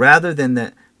 rather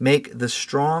than make the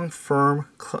strong, firm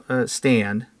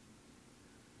stand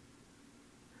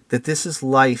that this is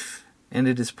life and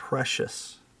it is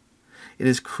precious. It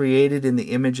is created in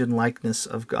the image and likeness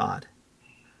of God.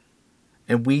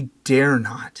 And we dare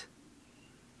not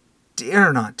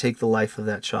take the life of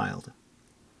that child.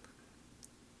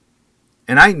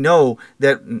 And I know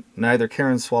that neither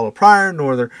Karen Swallow Prior,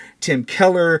 nor Tim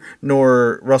Keller,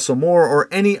 nor Russell Moore, or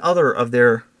any other of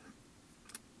their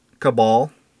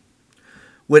cabal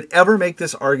would ever make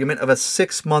this argument of a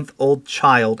 6-month-old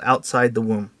child outside the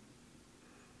womb.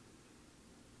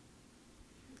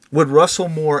 Would Russell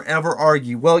Moore ever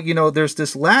argue, well, there's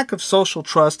this lack of social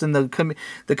trust and the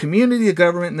community, the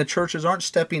government, and the churches aren't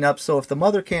stepping up, so if the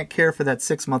mother can't care for that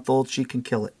 6-month-old, she can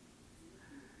kill it?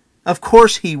 Of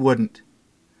course he wouldn't.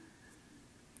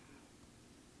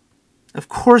 Of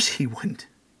course he wouldn't.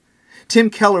 Tim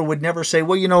Keller would never say,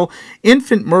 well,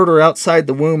 infant murder outside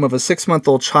the womb of a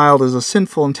 6-month-old child is a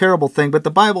sinful and terrible thing, but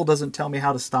the Bible doesn't tell me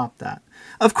how to stop that.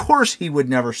 Of course he would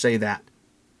never say that.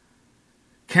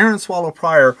 Karen Swallow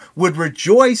Prior would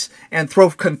rejoice and throw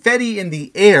confetti in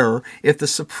the air if the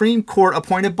Supreme Court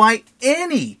appointed by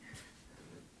any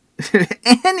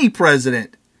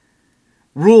president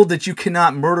ruled that you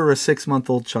cannot murder a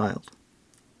 6-month-old child.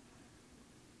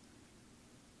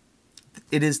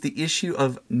 It is the issue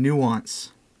of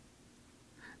nuance.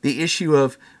 The issue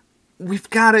of we've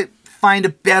got to find a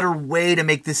better way to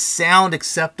make this sound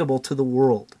acceptable to the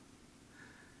world.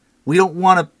 We don't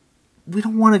want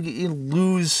to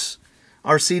lose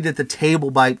our seat at the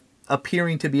table by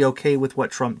appearing to be okay with what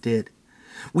Trump did.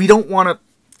 We don't want to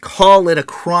call it a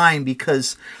crime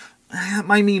because that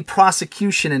might mean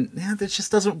prosecution, and that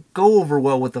just doesn't go over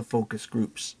well with the focus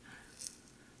groups.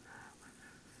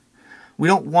 We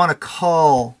don't want to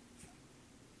call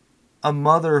a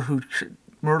mother who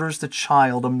murders the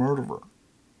child a murderer.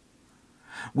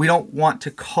 We don't want to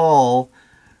call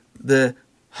the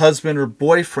husband or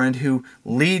boyfriend who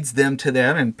leads them to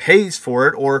them and pays for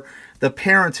it, or the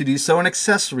parents who do so, an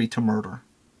accessory to murder.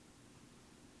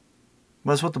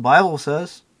 That's what the Bible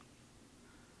says.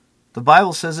 The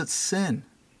Bible says it's sin.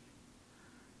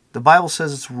 The Bible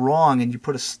says it's wrong, and you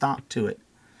put a stop to it.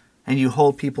 And you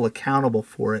hold people accountable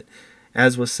for it.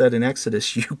 As was said in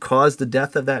Exodus, you cause the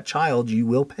death of that child, you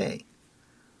will pay.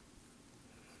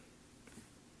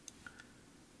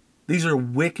 These are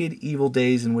wicked, evil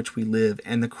days in which we live,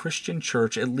 and the Christian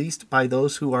church, at least by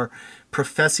those who are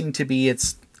professing to be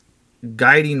its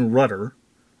guiding rudder,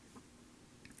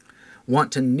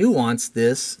 want to nuance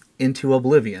this into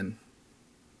oblivion.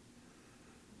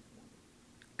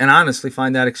 And honestly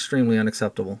find that extremely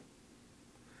unacceptable.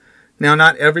 Now,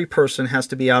 not every person has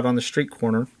to be out on the street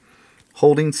corner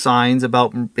holding signs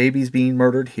about babies being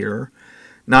murdered here.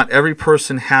 Not every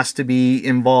person has to be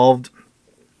involved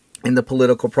in the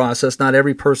political process. Not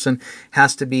every person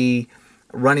has to be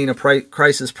running a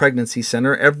crisis pregnancy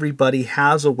center. Everybody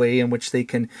has a way in which they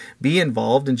can be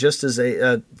involved. And just as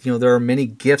there are many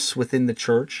gifts within the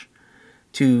church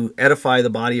to edify the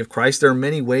body of Christ, there are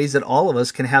many ways that all of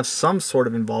us can have some sort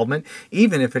of involvement,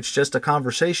 even if it's just a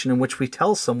conversation in which we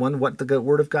tell someone what the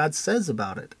Word of God says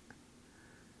about it.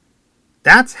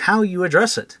 That's how you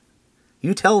address it.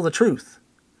 You tell the truth.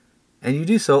 And you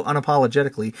do so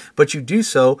unapologetically, but you do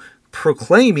so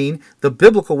proclaiming the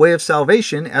biblical way of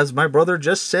salvation, as my brother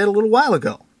just said a little while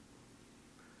ago.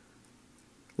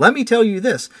 Let me tell you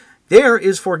this. There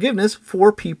is forgiveness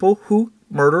for people who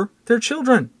murder their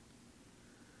children.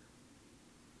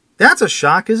 That's a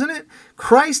shock, isn't it?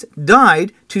 Christ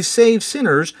died to save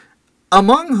sinners,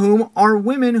 among whom are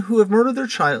women who have murdered their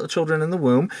children in the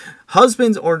womb,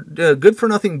 husbands or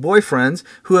good-for-nothing boyfriends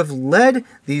who have led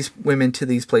these women to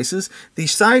these places, the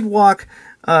sidewalk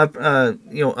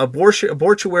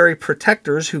abortuary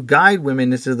protectors who guide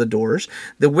women into the doors,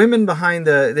 the women behind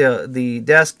the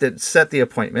desk that set the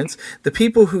appointments, the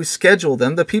people who schedule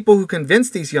them, the people who convince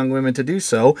these young women to do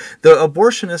so, the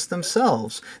abortionists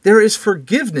themselves. There is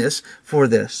forgiveness for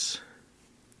this.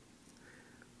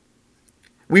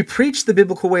 We preach the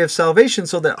biblical way of salvation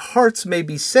so that hearts may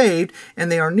be saved and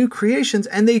they are new creations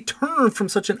and they turn from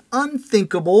such an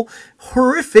unthinkable,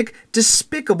 horrific,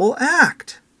 despicable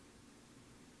act.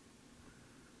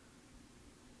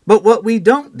 But what we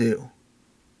don't do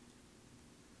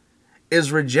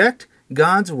is reject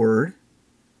God's word,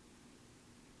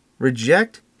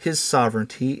 reject his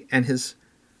sovereignty and his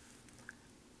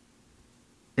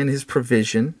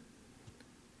provision.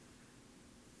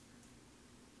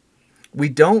 We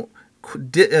don't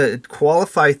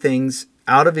qualify things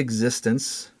out of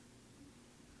existence,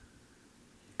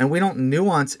 and we don't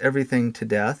nuance everything to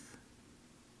death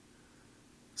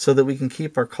so that we can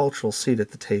keep our cultural seat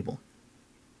at the table.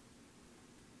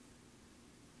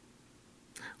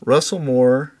 Russell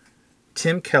Moore,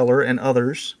 Tim Keller, and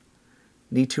others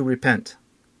need to repent.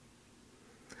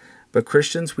 But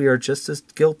Christians, we are just as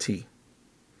guilty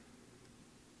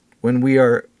when we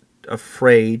are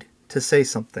afraid to say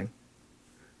something.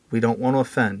 We don't want to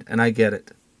offend, and I get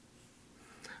it.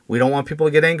 We don't want people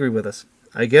to get angry with us.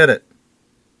 I get it.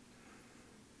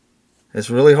 It's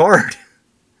really hard.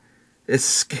 It's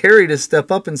scary to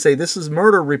step up and say, this is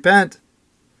murder, repent.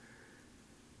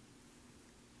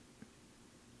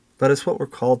 But it's what we're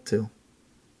called to.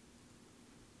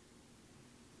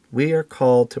 We are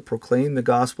called to proclaim the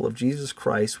gospel of Jesus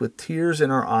Christ with tears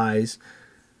in our eyes,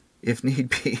 if need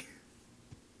be,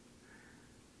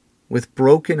 with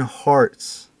broken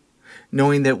hearts,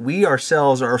 knowing that we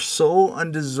ourselves are so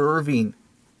undeserving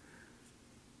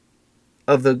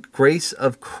of the grace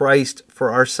of Christ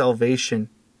for our salvation.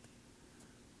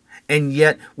 And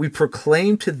yet we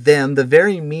proclaim to them the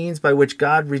very means by which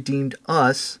God redeemed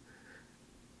us.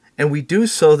 And we do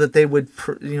so that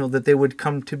they would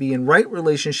come to be in right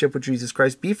relationship with Jesus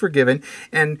Christ, be forgiven,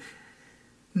 and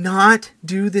not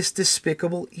do this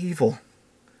despicable evil.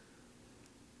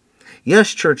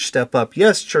 Yes, church, step up.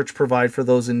 Yes, church, provide for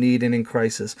those in need and in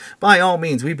crisis. By all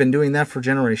means, we've been doing that for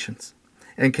generations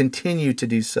and continue to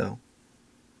do so.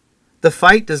 The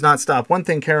fight does not stop. One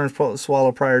thing Karen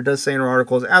Swallow Pryor does say in her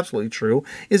article is absolutely true,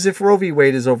 is if Roe v.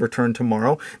 Wade is overturned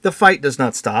tomorrow, the fight does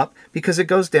not stop because it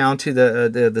goes down to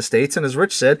the states. And as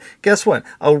Rich said, guess what?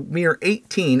 A mere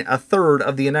 18, a third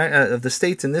of the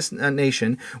states in this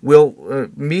nation will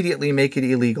immediately make it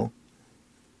illegal.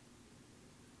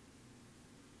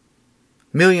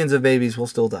 Millions of babies will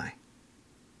still die.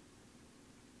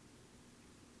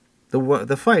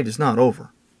 The fight is not over.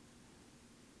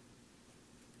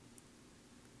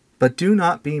 But do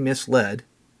not be misled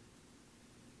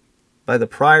by the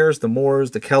Pryors, the Moores,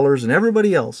 the Kellers, and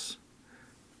everybody else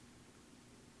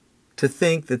to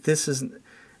think that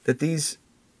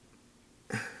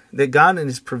that God in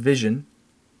his provision,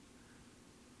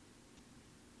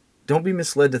 don't be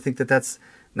misled to think that that's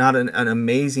not an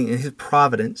amazing, in his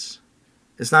providence,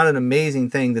 it's not an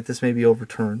amazing thing that this may be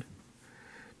overturned.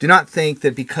 Do not think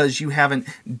that because you haven't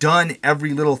done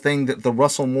every little thing that the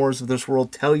Russell Moores of this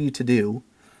world tell you to do,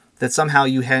 that somehow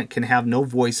you can have no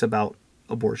voice about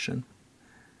abortion.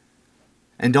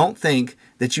 And don't think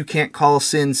that you can't call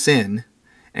sin, sin,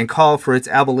 and call for its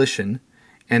abolition,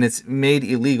 and it's made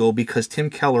illegal because Tim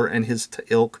Keller and his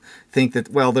ilk think that,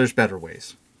 well, there's better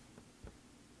ways.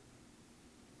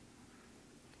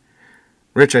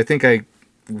 Rich, I think I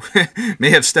may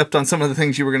have stepped on some of the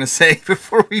things you were going to say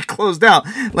before we closed out.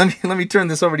 Let me turn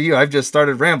this over to you. I've just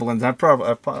started rambling. I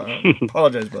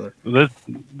apologize, brother.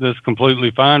 That's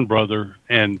completely fine, brother.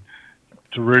 And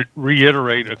to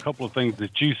reiterate a couple of things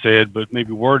that you said, but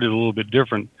maybe worded a little bit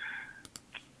different,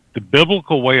 the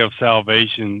biblical way of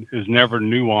salvation is never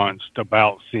nuanced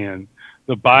about sin.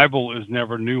 The Bible is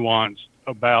never nuanced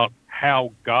about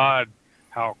how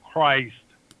Christ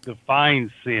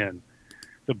defines sin.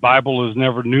 The Bible is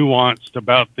never nuanced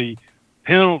about the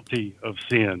penalty of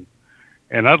sin.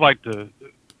 And I'd like to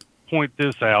point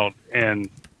this out, and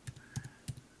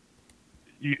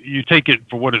you take it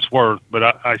for what it's worth, but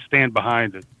I stand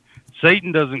behind it.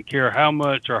 Satan doesn't care how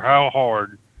much or how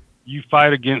hard you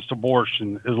fight against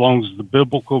abortion as long as the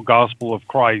biblical gospel of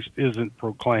Christ isn't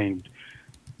proclaimed.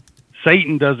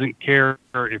 Satan doesn't care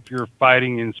if you're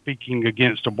fighting and speaking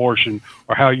against abortion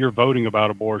or how you're voting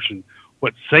about abortion.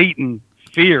 What Satan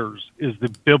fears is the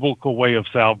biblical way of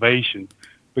salvation,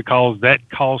 because that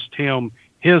cost him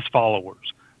his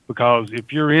followers. Because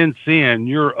if you're in sin,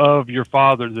 you're of your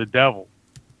father, the devil.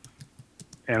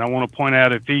 And I want to point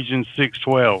out Ephesians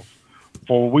 6:12.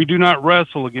 For we do not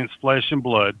wrestle against flesh and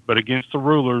blood, but against the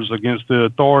rulers, against the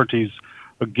authorities,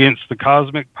 against the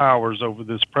cosmic powers over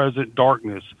this present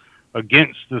darkness,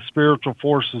 against the spiritual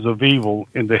forces of evil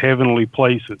in the heavenly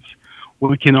places.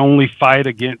 We can only fight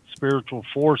against spiritual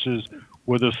forces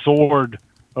with a sword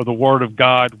of the Word of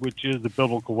God, which is the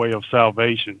biblical way of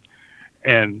salvation.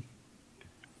 And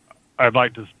I'd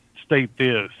like to state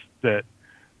this, that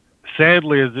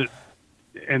sadly,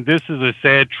 and this is a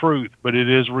sad truth, but it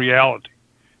is reality,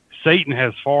 Satan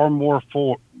has far more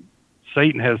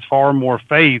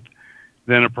faith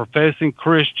than a professing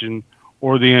Christian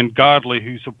or the ungodly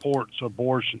who supports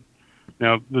abortion.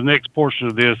 Now, the next portion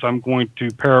of this, I'm going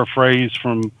to paraphrase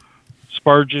from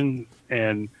Spurgeon,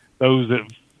 and those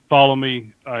that follow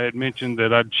me, I had mentioned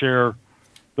that I'd share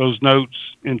those notes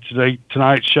in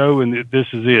tonight's show, and this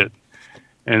is it.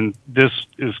 And this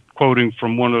is quoting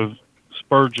from one of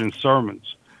Spurgeon's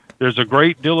sermons. There's a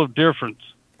great deal of difference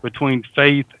between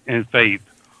faith and faith.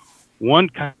 One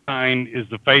kind is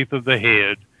the faith of the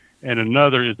head, and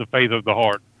another is the faith of the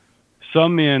heart.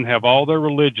 Some men have all their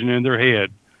religion in their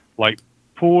head, like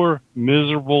poor,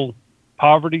 miserable,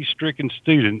 poverty-stricken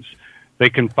students. They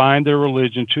confine their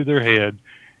religion to their head,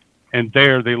 and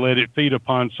there they let it feed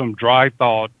upon some dry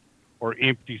thought or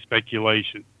empty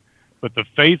speculation. But the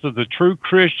faith of the true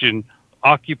Christian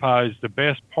occupies the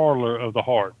best parlor of the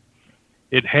heart.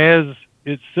 It has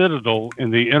its citadel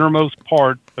in the innermost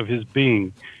part of his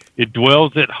being. It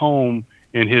dwells at home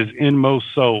in his inmost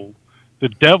soul. The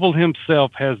devil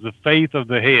himself has the faith of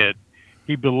the head.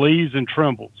 He believes and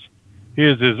trembles. He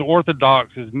is as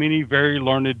orthodox as many very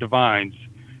learned divines.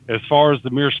 As far as the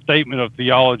mere statement of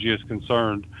theology is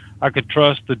concerned, I could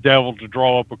trust the devil to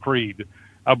draw up a creed.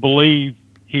 I believe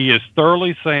he is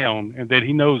thoroughly sound and that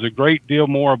he knows a great deal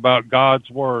more about God's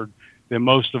word than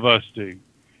most of us do.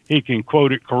 He can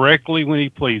quote it correctly when he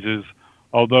pleases,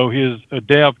 although he is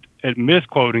adept at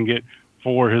misquoting it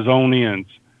for his own ends.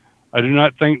 I do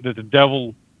not think that the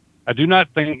devil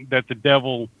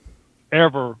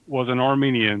ever was an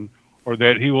Arminian, or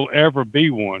that he will ever be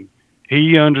one.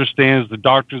 He understands the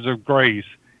doctrines of grace,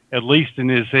 at least in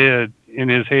his head,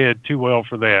 too well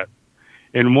for that.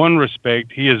 In one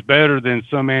respect, he is better than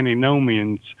some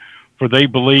antinomians, for they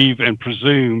believe and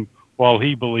presume while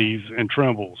he believes and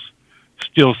trembles.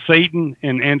 Still, Satan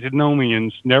and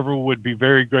antinomians never would be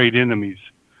very great enemies.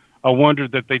 I wonder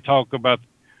that they talk about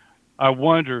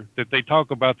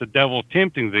the devil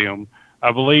tempting them.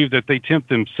 I believe that they tempt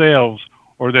themselves,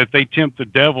 or that they tempt the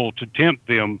devil to tempt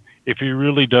them, if he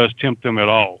really does tempt them at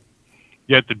all.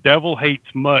 Yet the devil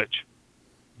hates much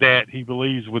that he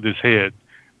believes with his head.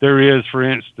 There is, for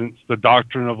instance, the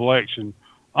doctrine of election.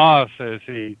 Ah, says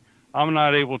he, I'm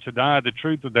not able to deny the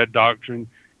truth of that doctrine,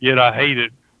 yet I hate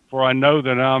it, for I know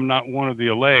that I'm not one of the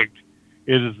elect.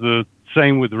 It is the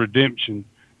same with redemption.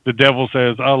 The devil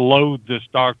says, I loathe this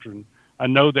doctrine. I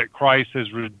know that Christ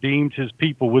has redeemed his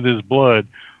people with his blood,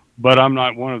 but I'm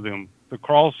not one of them. The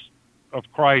cross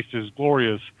of Christ is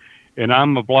glorious, and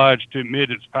I'm obliged to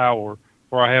admit its power,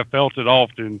 for I have felt it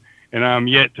often, and I am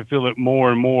yet to feel it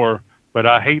more and more. But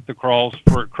I hate the cross,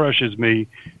 for it crushes me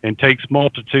and takes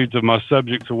multitudes of my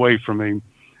subjects away from me.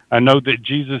 I know that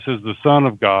Jesus is the Son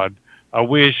of God. I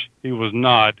wish he was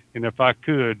not, and if I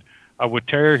could, I would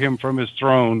tear him from his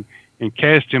throne and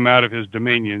cast him out of his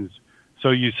dominions.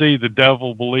 So you see, the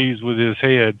devil believes with his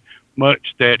head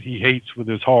much that he hates with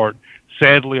his heart.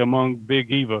 sadly, among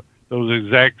Big Eva, those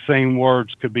exact same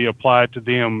words could be applied to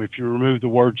them if you remove the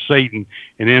word Satan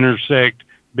and intersect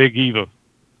Big Eva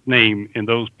name in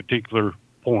those particular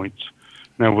points.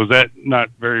 Now, was that not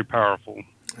very powerful?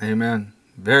 Amen.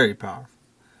 Very powerful.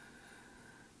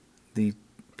 The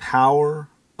power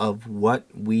of what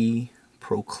we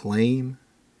proclaim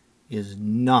is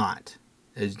not,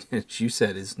 as you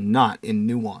said, is not in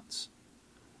nuance.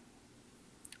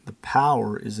 The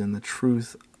power is in the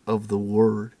truth of the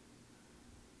Word.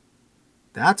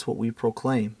 That's what we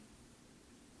proclaim.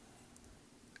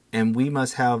 And we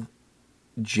must have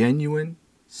genuine,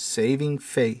 saving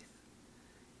faith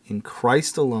in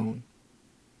Christ alone,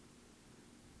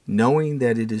 knowing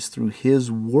that it is through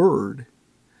His Word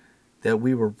that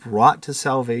we were brought to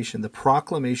salvation, the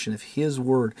proclamation of His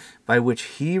Word by which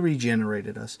He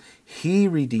regenerated us, He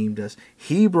redeemed us,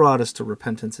 He brought us to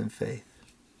repentance and faith.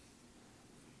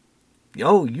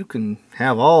 You can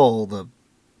have all the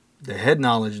head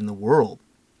knowledge in the world.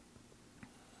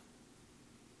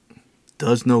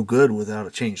 Does no good without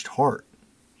a changed heart.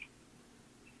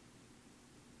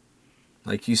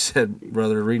 Like you said,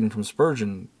 brother, reading from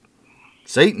Spurgeon,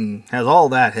 Satan has all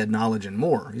that head knowledge and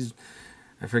more.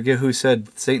 I forget who said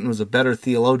Satan was a better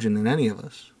theologian than any of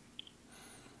us.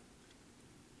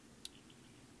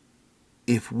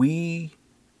 If we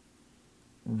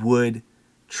would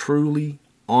truly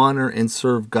honor and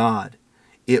serve God,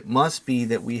 it must be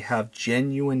that we have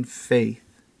genuine faith,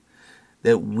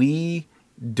 that we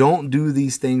don't do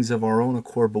these things of our own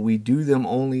accord, but we do them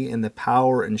only in the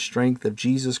power and strength of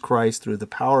Jesus Christ through the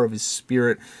power of His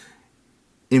Spirit,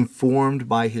 informed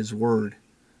by His Word.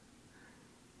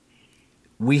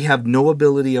 We have no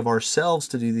ability of ourselves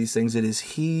to do these things. It is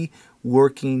He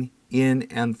working in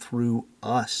and through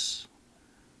us.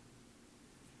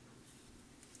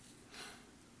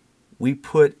 We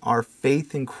put our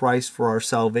faith in Christ for our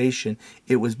salvation.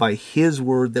 It was by His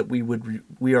Word that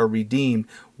we are redeemed.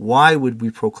 Why would we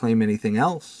proclaim anything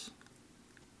else?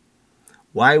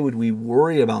 Why would we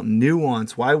worry about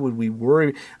nuance? Why would we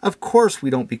worry? Of course,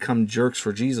 we don't become jerks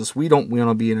for Jesus. We don't want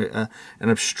to be an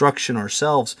obstruction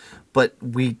ourselves. But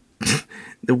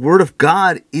the Word of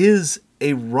God is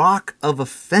a rock of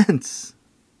offense.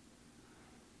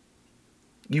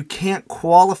 You can't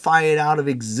qualify it out of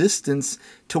existence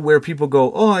to where people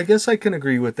go, oh, I guess I can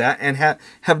agree with that, and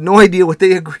have no idea what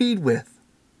they agreed with.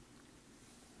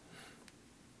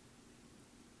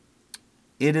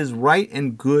 It is right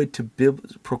and good to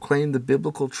proclaim the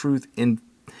biblical truth in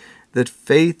the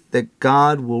faith that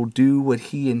God will do what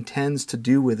He intends to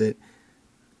do with it.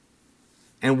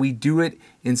 And we do it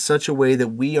in such a way that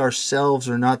we ourselves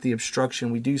are not the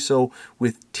obstruction. We do so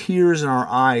with tears in our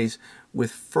eyes, with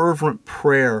fervent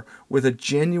prayer, with a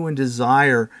genuine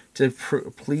desire to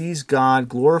please God,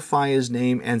 glorify His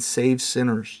name, and save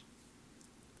sinners.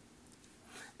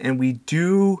 And we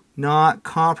do not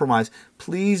compromise.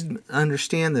 Please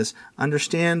understand this.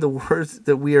 Understand the words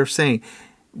that we are saying.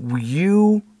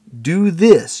 You do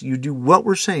this. You do what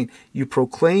we're saying. You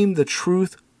proclaim the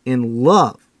truth in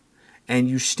love, and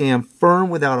you stand firm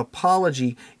without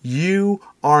apology. You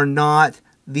are not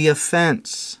the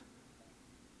offense.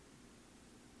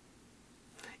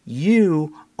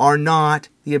 You are not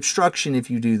the obstruction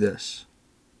if you do this.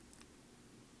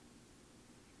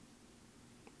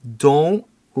 Don't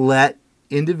let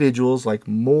individuals like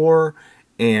Moore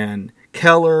and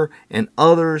Keller and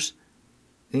others,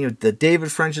 the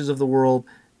David Frenches of the world,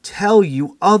 tell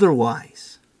you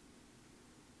otherwise.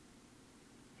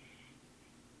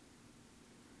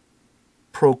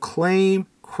 Proclaim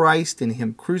Christ and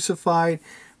Him crucified.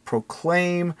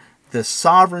 Proclaim the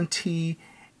sovereignty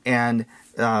and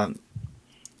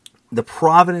the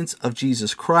providence of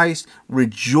Jesus Christ.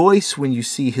 Rejoice when you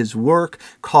see His work.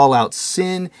 Call out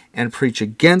sin and preach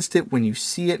against it when you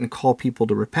see it and call people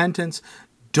to repentance.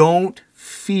 Don't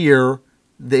fear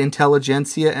the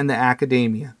intelligentsia and the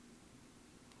academia.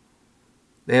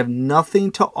 They have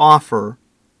nothing to offer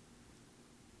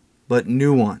but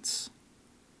nuance.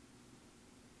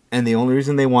 And the only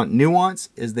reason they want nuance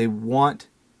is they want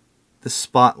the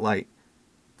spotlight,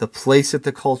 the place at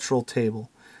the cultural table,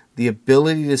 the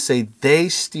ability to say they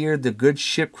steered the good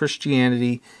ship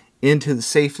Christianity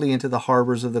safely into the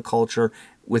harbors of the culture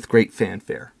with great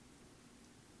fanfare.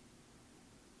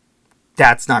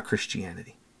 That's not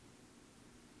Christianity.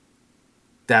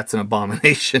 That's an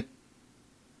abomination.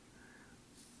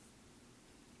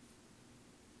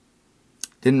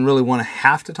 Didn't really want to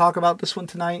have to talk about this one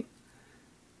tonight.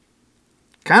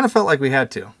 Kind of felt like we had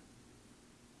to.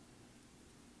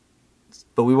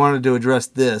 But we wanted to address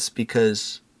this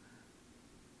because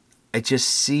I just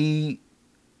see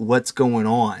what's going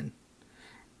on.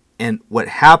 And what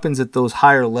happens at those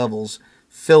higher levels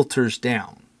filters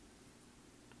down.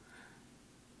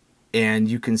 And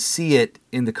you can see it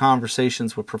in the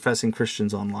conversations with professing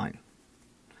Christians online.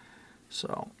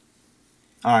 So,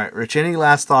 all right, Rich, any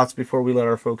last thoughts before we let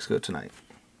our folks go tonight?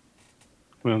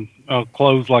 Well, I'll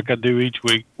close like I do each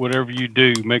week. Whatever you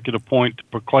do, make it a point to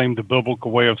proclaim the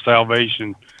biblical way of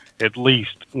salvation at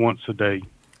least once a day.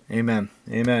 Amen.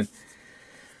 Amen.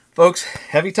 Folks,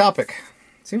 heavy topic.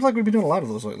 Seems like we've been doing a lot of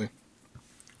those lately.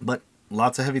 But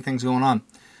lots of heavy things going on.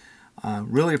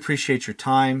 Really appreciate your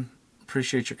time.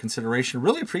 Appreciate your consideration.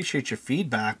 Really appreciate your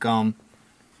feedback.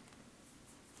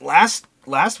 Last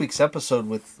week's episode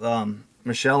with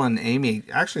Michelle and Amy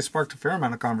actually sparked a fair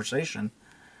amount of conversation.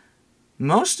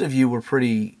 Most of you were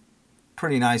pretty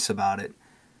nice about it.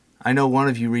 I know one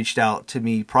of you reached out to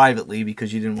me privately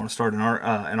because you didn't want to start an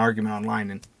argument online,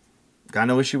 and got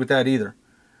no issue with that either.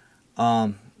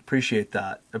 Appreciate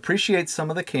that. Appreciate some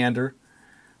of the candor.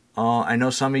 I know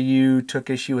some of you took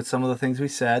issue with some of the things we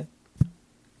said.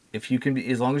 If you can be,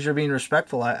 as long as you're being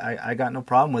respectful, I got no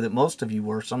problem with it. Most of you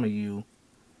were. Some of you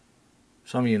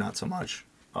not so much.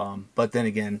 But then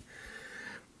again,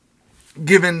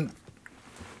 given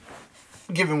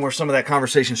where some of that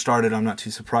conversation started, I'm not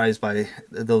too surprised by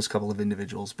those couple of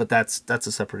individuals. But that's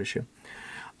a separate issue.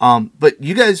 But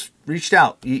you guys reached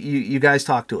out. You guys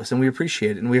talked to us, and we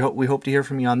appreciate it. And we hope to hear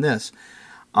from you on this.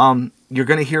 You're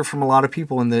going to hear from a lot of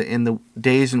people in the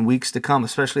days and weeks to come,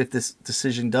 especially if this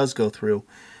decision does go through.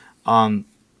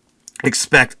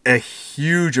 Expect a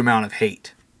huge amount of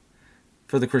hate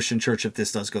for the Christian church if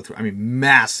this does go through. I mean,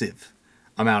 massive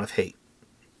amount of hate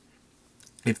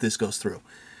if this goes through.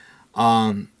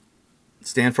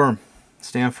 Stand firm.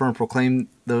 Stand firm. Proclaim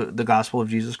the gospel of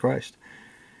Jesus Christ.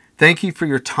 Thank you for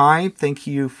your time. Thank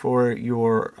you for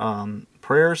your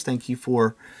prayers. Thank you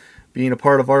for being a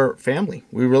part of our family.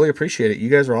 We really appreciate it. You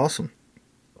guys are awesome.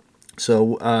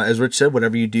 So, as Rich said,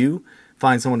 whatever you do,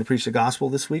 find someone to preach the gospel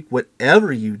this week.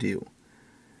 Whatever you do,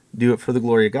 do it for the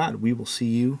glory of God. We will see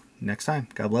you next time.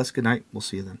 God bless. Good night. We'll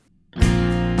see you then.